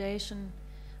consolidation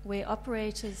where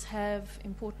operators have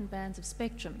important bands of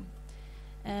spectrum.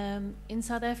 In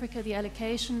South Africa, the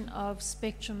allocation of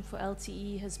spectrum for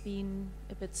LTE has been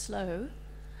a bit slow,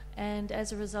 and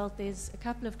as a result, there's a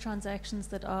couple of transactions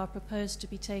that are proposed to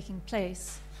be taking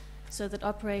place so that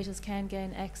operators can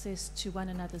gain access to one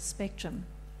another's spectrum.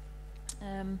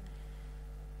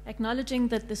 Acknowledging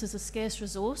that this is a scarce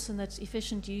resource and that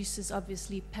efficient use is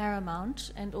obviously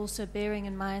paramount, and also bearing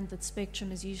in mind that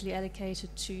spectrum is usually allocated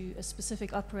to a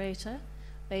specific operator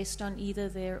based on either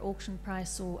their auction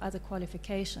price or other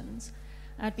qualifications,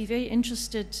 I'd be very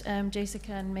interested,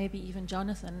 Jessica and maybe even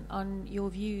Jonathan, on your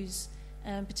views,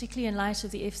 particularly in light of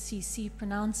the FCC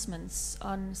pronouncements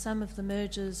on some of the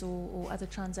mergers or other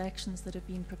transactions that have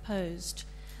been proposed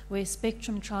where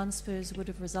spectrum transfers would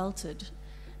have resulted.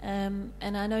 And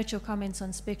I note your comments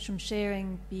on spectrum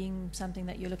sharing being something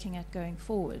that you're looking at going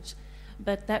forward,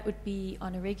 but that would be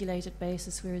on a regulated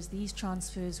basis, whereas these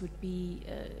transfers would be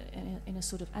in a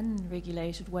sort of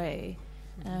unregulated way,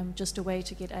 just a way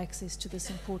to get access to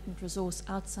this important resource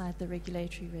outside the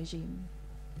regulatory regime.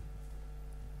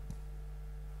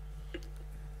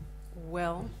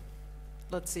 Well,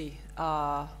 let's see.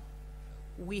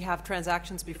 We have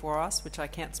transactions before us, which I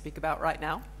can't speak about right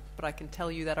now, but I can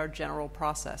tell you that our general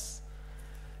process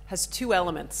has two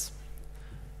elements.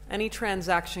 Any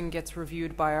transaction gets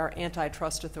reviewed by our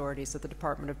antitrust authorities at the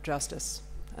Department of Justice,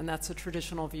 and that's a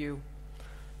traditional view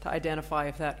to identify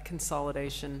if that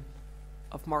consolidation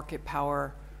of market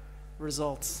power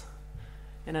results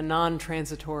in a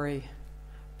non-transitory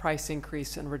price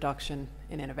increase and reduction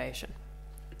in innovation.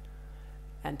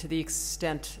 And to the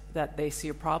extent that they see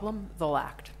a problem, they'll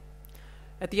act.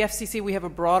 At the FCC, we have a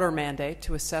broader mandate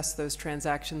to assess those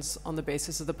transactions on the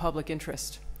basis of the public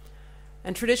interest.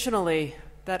 And traditionally,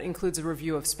 that includes a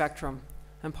review of spectrum.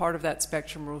 And part of that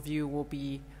spectrum review will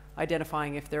be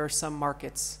identifying if there are some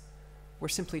markets where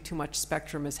simply too much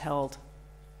spectrum is held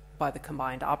by the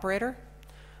combined operator.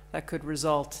 That could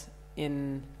result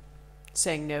in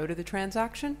saying no to the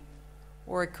transaction,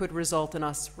 or it could result in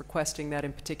us requesting that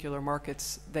in particular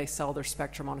markets they sell their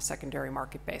spectrum on a secondary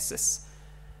market basis.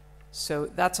 So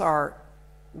that's our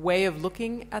way of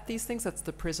looking at these things. That's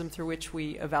the prism through which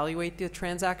we evaluate the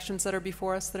transactions that are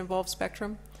before us that involve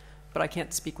spectrum. But I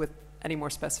can't speak with any more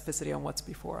specificity on what's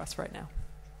before us right now.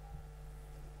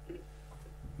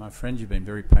 My friend, you've been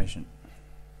very patient.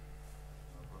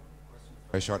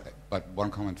 Very short, but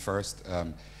one comment first.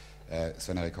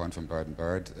 Sven Erik Cohen from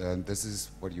Broadband. This is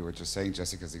what you were just saying,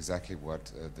 Jessica, is exactly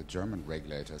what the German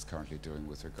regulator is currently doing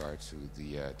with regard to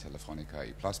the Telefonica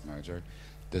E+ merger.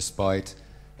 Despite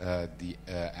the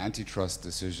antitrust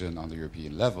decision on the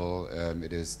European level,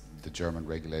 it is the German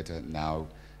regulator now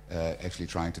actually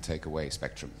trying to take away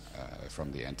spectrum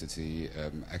from the entity,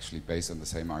 actually based on the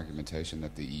same argumentation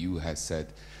that the EU has said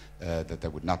that there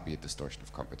would not be a distortion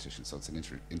of competition. So it's an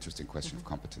interesting question of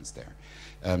competence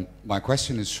there. My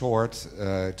question is short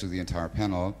to the entire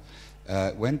panel.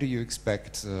 When do you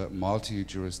expect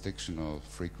multi-jurisdictional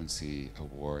frequency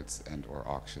awards and or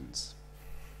auctions?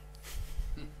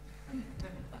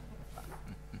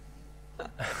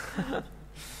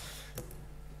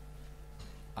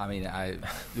 I mean,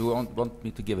 you want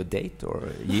me to give a date or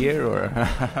a year or?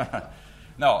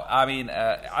 No, I mean,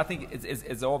 I think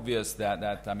it's obvious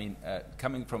that I mean,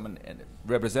 coming from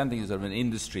representing sort of an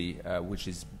industry which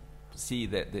is see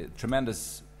the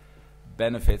tremendous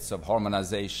benefits of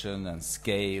harmonization and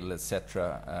scale,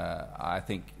 etc. I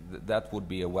think that would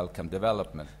be a welcome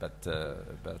development. But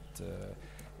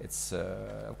it's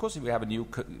of course we have a new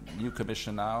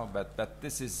commission now, but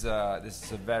this is a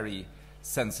very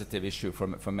sensitive issue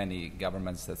for many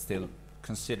governments that still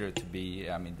consider it to be.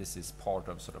 I mean, this is part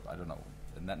of sort of, I don't know,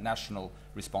 national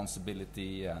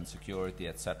responsibility and security,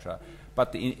 etc.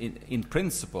 But in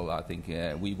principle, I think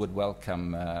we would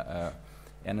welcome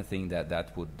anything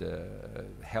that would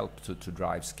help to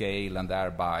drive scale and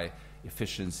thereby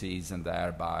efficiencies and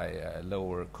thereby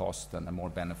lower cost and more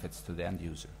benefits to the end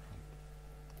user.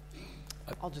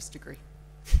 I'll just agree.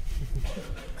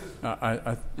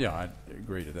 Yeah, I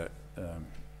agree to that.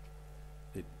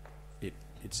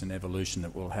 It's an evolution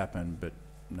that will happen, but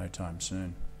no time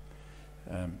soon.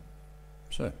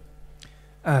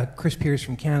 Chris Pierce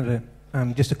from Canada.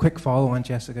 Just a quick follow on,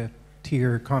 Jessica, to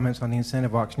your comments on the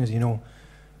incentive auction. As you know,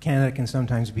 Canada can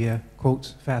sometimes be a,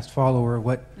 quotes, fast follower of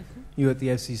what you at the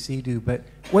FCC do. But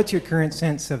what's your current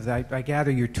sense of that? I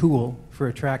gather your tool for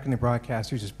attracting the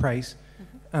broadcasters is price.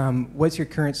 What's your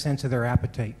current sense of their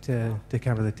appetite to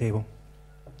come to the table?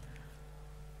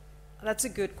 That's a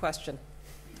good question.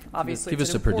 Obviously, give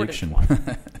it's us an a prediction.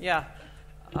 one. Yeah.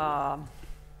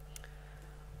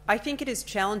 I think it is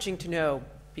challenging to know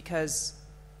because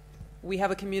we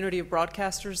have a community of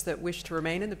broadcasters that wish to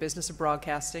remain in the business of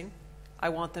broadcasting. I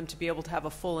want them to be able to have a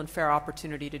full and fair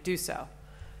opportunity to do so.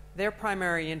 Their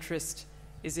primary interest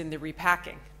is in the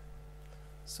repacking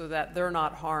so that they're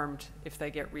not harmed if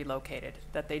they get relocated,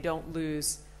 that they don't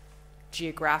lose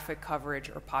geographic coverage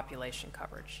or population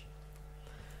coverage.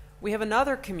 We have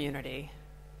another community,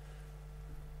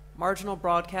 marginal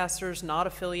broadcasters not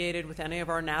affiliated with any of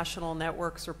our national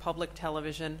networks or public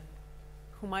television,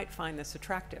 who might find this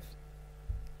attractive.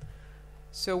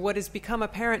 So what has become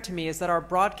apparent to me is that our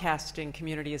broadcasting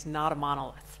community is not a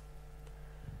monolith.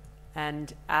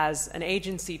 And as an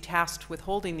agency tasked with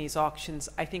holding these auctions,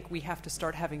 I think we have to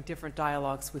start having different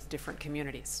dialogues with different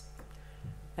communities.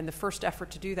 And the first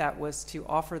effort to do that was to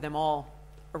offer them all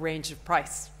a range of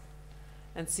price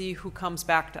and see who comes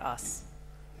back to us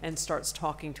and starts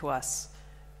talking to us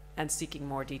and seeking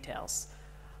more details.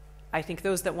 I think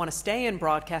those that want to stay in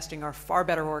broadcasting are far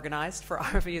better organized for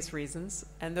obvious reasons,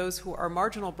 and those who are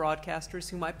marginal broadcasters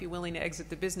who might be willing to exit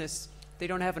the business, they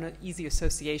don't have an easy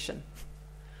association.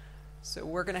 So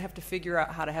we're going to have to figure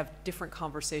out how to have different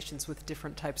conversations with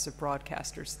different types of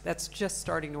broadcasters. That's just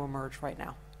starting to emerge right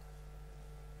now.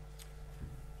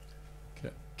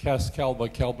 Cass Calba,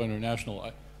 Calba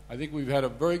International. I think we've had a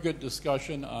very good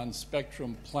discussion on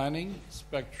spectrum planning,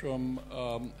 spectrum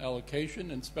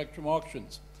allocation, and spectrum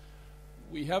auctions.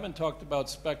 We haven't talked about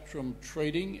spectrum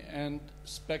trading and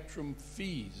spectrum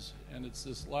fees, and it's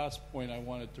this last point I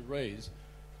wanted to raise,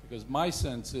 because my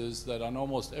sense is that on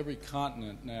almost every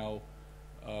continent now,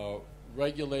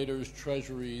 regulators,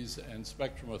 treasuries, and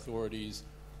spectrum authorities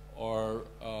are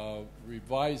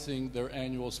revising their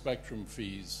annual spectrum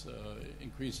fees,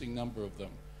 increasing number of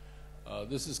them.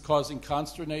 This is causing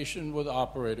consternation with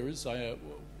operators.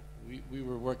 We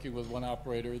were working with one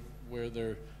operator where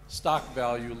their stock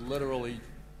value literally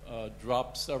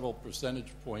dropped several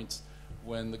percentage points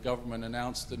when the government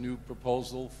announced a new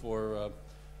proposal for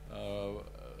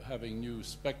having new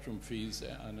spectrum fees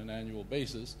on an annual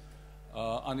basis.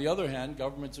 On the other hand,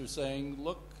 governments are saying,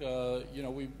 look, you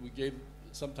know, we gave,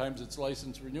 sometimes it's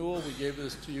license renewal, we gave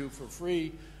this to you for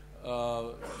free,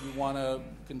 you want to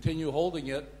continue holding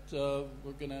it,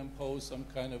 we're going to impose some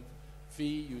kind of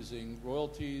fee using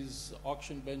royalties,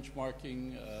 auction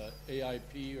benchmarking,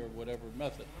 AIP, or whatever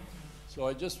method. So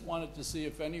I just wanted to see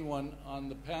if anyone on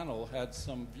the panel had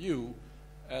some view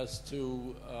as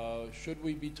to should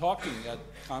we be talking at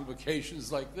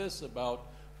convocations like this about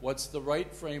what's the right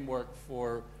framework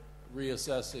for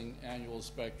reassessing annual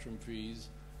spectrum fees,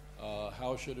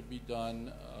 how should it be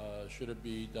done, should it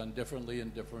be done differently in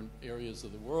different areas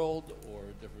of the world or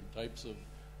different types of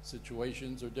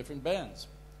situations or different bands.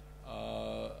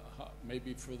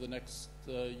 Maybe for the next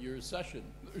year's session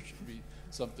there should be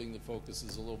something that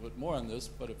focuses a little bit more on this,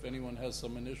 but if anyone has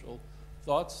some initial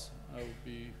thoughts, I would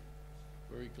be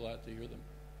very glad to hear them.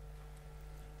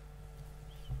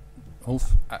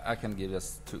 Ulf? I can give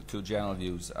us two general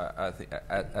views. I think,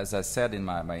 as I said in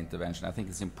my intervention, I think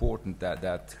it's important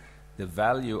that the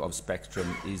value of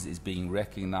spectrum is being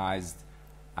recognized,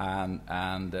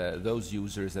 and those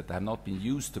users that have not been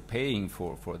used to paying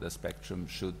for the spectrum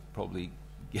should probably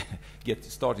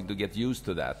starting to get used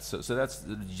to that. So that's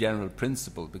the general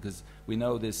principle, because we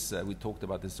know this. We talked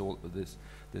about this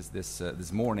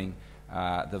this morning.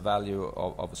 The value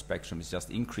of a spectrum is just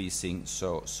increasing.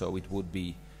 So it would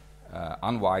be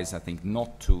unwise, I think,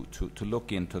 not to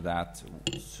look into that,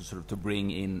 sort of to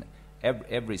bring in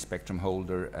every spectrum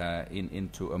holder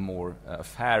into a more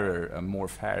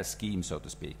fair scheme, so to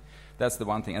speak. That's the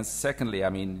one thing. And secondly, I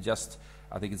mean,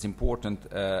 I think it's important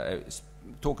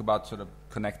talk about sort of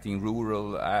connecting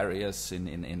rural areas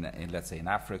in let's say in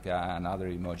Africa and other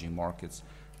emerging markets.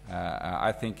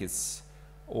 I think it's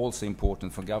also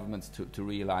important for governments to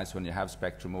realize when you have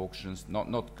spectrum auctions,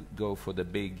 not go for the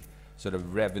big sort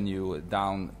of revenue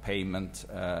down payment,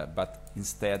 but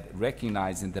instead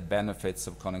recognizing the benefits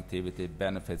of connectivity,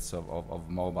 benefits of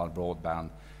mobile broadband,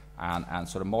 and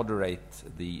sort of moderate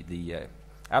the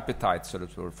appetite sort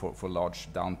of for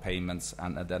large down payments,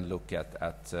 and then look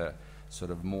at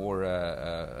sort of more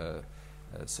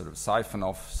sort of siphon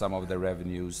off some of the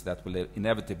revenues that will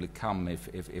inevitably come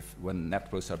if when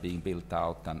networks are being built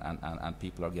out and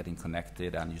people are getting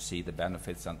connected, and you see the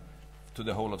benefits and to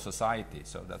the whole of society.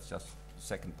 So that's just the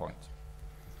second point.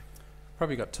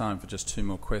 Probably got time for just two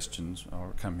more questions.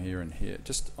 I'll come here and here.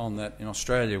 Just on that, in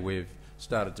Australia we've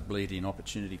started to bleed in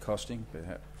opportunity costing,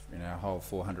 perhaps in our whole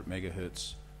 400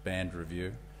 megahertz band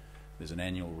review. There's an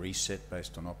annual reset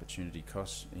based on opportunity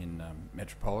costs. In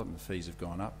metropolitan, the fees have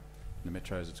gone up. In the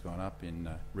metros, it's gone up. In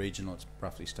regional, it's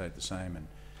roughly stayed the same. And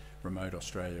remote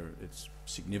Australia, it's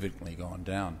significantly gone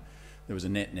down. There was a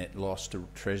net loss to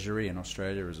Treasury in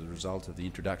Australia as a result of the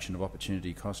introduction of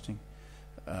opportunity costing.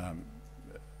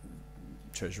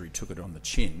 Treasury took it on the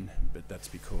chin, but that's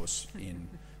because in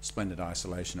splendid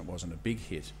isolation it wasn't a big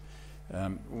hit.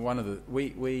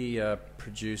 We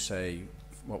produce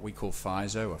what we call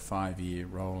FISO, a 5-year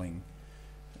rolling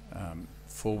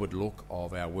forward look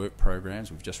of our work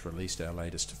programs. We've just released our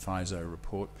latest FISO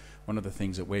report. One of the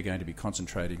things that we're going to be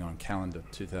concentrating on calendar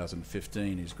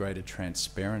 2015 is greater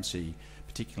transparency,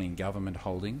 particularly in government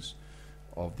holdings,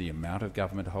 of the amount of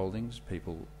government holdings.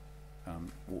 People,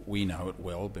 we know it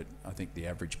well, but I think the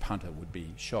average punter would be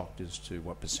shocked as to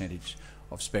what percentage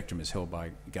of spectrum is held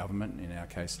by government. In our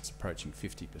case, it's approaching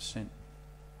 50%.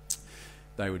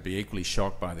 They would be equally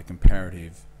shocked by the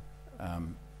comparative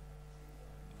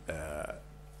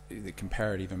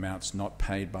amounts not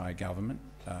paid by government.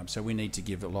 So we need to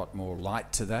give a lot more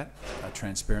light to that.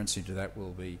 Transparency to that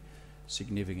will be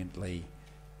significantly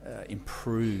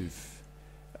improve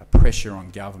pressure on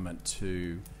government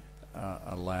to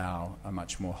allow a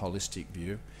much more holistic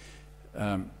view.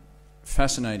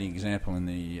 Fascinating example in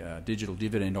the digital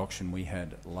dividend auction we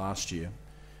had last year.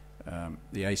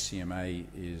 The ACMA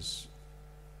is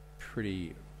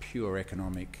pretty pure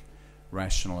economic,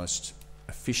 rationalist,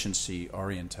 efficiency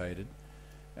orientated.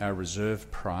 Our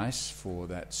reserve price for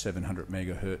that 700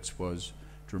 megahertz was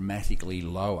dramatically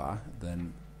lower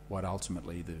than what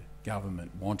ultimately the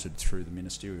government wanted through the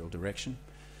ministerial direction.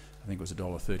 I think it was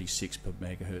 $1.36 per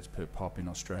megahertz per pop in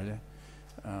Australia.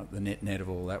 The net of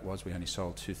all that was we only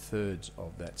sold 2/3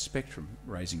 of that spectrum,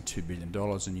 raising $2 billion,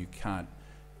 and you can't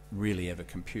really ever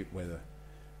compute whether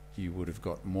you would have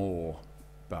got more,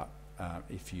 but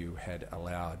if you had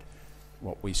allowed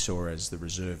what we saw as the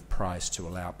reserve price to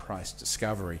allow price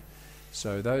discovery.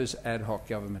 So those ad hoc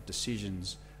government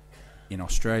decisions in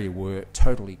Australia were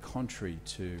totally contrary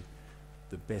to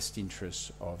the best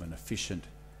interests of an efficient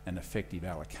and effective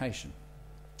allocation.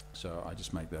 So I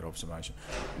just make that observation.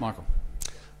 Michael.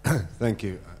 Thank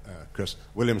you, Chris.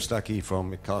 William Stuckey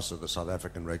from ICASA, the South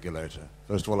African regulator.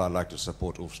 First of all, I'd like to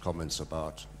support Ulf's comments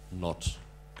about not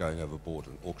going overboard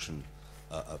and auction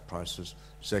prices.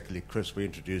 Secondly, Chris, we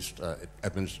introduced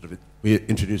administrative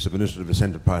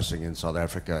incentive pricing in South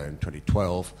Africa in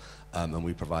 2012, and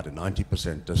we provide a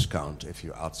 90% discount if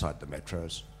you're outside the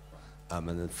metros. And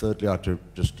then thirdly, I'd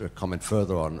just comment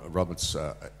further on Robert's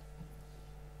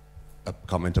a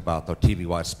comment about the TV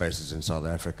white spaces in South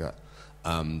Africa.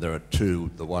 There are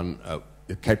two.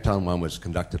 The Cape Town one was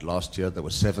conducted last year. There were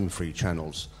 7 free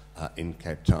channels in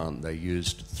Cape Town. They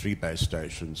used 3 base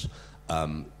stations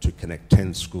to connect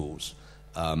 10 schools.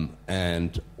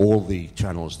 And all the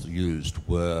channels used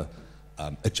were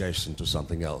adjacent to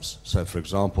something else. So, for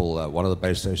example, one of the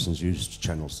base stations used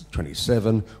channel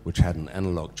 27, which had an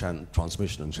analog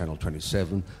transmission in channel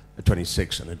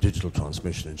 26, and a digital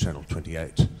transmission in channel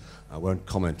 28. I won't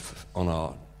comment on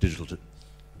our digital to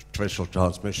terrestrial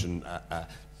transmission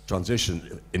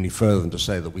transition any further than to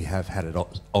say that we have had it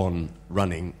on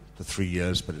running for 3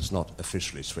 years, but it's not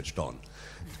officially switched on.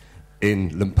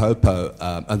 In Limpopo,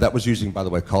 and that was using, by the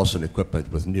way, Pehrsson equipment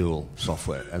with Newell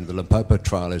software, and the Limpopo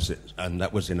trial and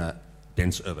that was in a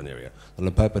dense urban area. The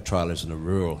Limpopo trial is in a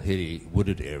rural, hilly,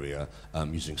 wooded area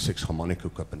using 6 harmonic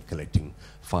equipment, collecting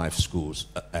 5 schools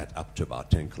at up to about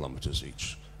 10 kilometers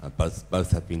each.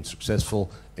 Both have been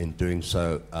successful in doing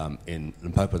so. In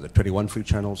Limpopo, there are 21 free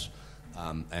channels,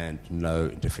 and no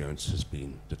interference has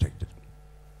been detected.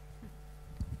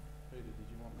 Peter, did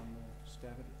you want one more stab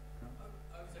at it? No?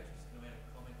 I was actually just going to make a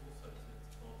comment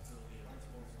also to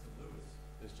response to Lewis.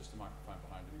 There's just a microphone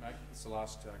behind him. Mate, it's the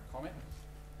last comment.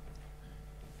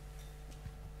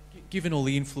 Given all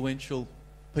the influential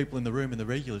people in the room and the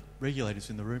regulators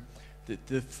in the room,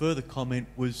 the further comment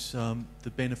was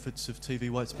the benefits of TV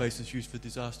white spaces used for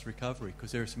disaster recovery,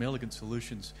 because there are some elegant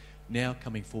solutions now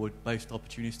coming forward based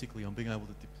opportunistically on being able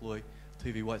to deploy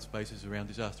TV white spaces around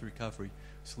disaster recovery,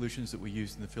 solutions that were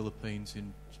used in the Philippines,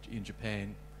 in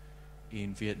Japan,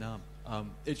 in Vietnam.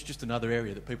 It's just another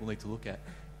area that people need to look at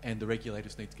and the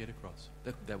regulators need to get across.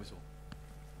 That was all.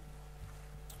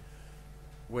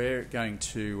 We're going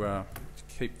to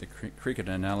keep the cricket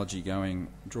analogy going,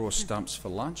 draw stumps for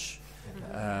lunch.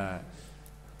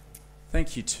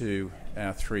 Thank you to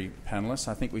our 3 panellists.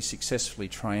 I think we successfully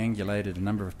triangulated a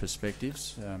number of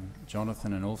perspectives.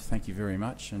 Jonathan and Ulf, thank you very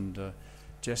much. And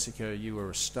Jessica, you were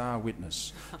a star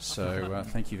witness, so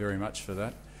thank you very much for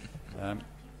that.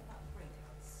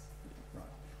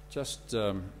 Just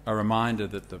a reminder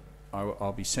that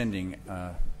I'll be sending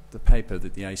the paper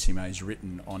that the ACMA has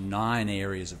written on 9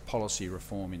 areas of policy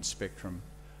reform in spectrum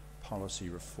policy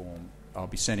reform. I'll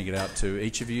be sending it out to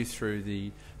each of you through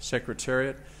the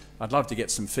Secretariat. I'd love to get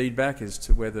some feedback as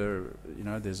to whether,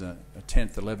 there's a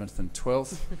 10th, 11th and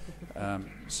 12th.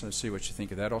 So see what you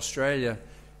think of that. Australia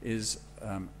is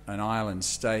an island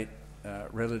state,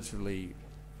 relatively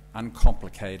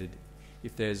uncomplicated.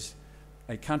 If there's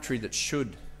a country that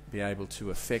should be able to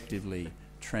effectively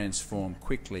transform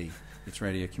quickly its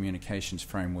radio communications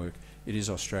framework, it is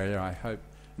Australia. I hope,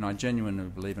 and I genuinely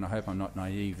believe, and I hope I'm not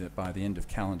naive, that by the end of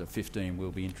calendar 15 we'll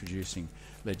be introducing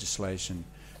legislation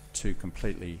to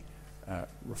completely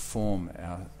reform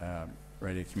our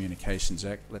Radio Communications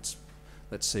Act. Let's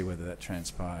see whether that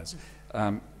transpires.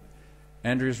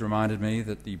 Andrew's reminded me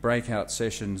that the breakout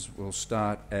sessions will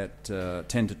start at 10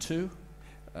 to 2.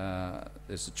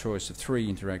 There's a choice of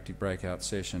 3 interactive breakout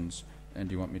sessions, and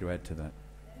do you want me to add to that?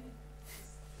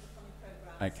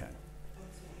 Okay.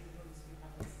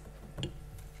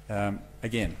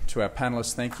 Again, to our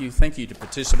panellists, thank you. Thank you to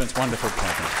participants. Wonderful,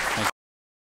 Catherine. Thank you.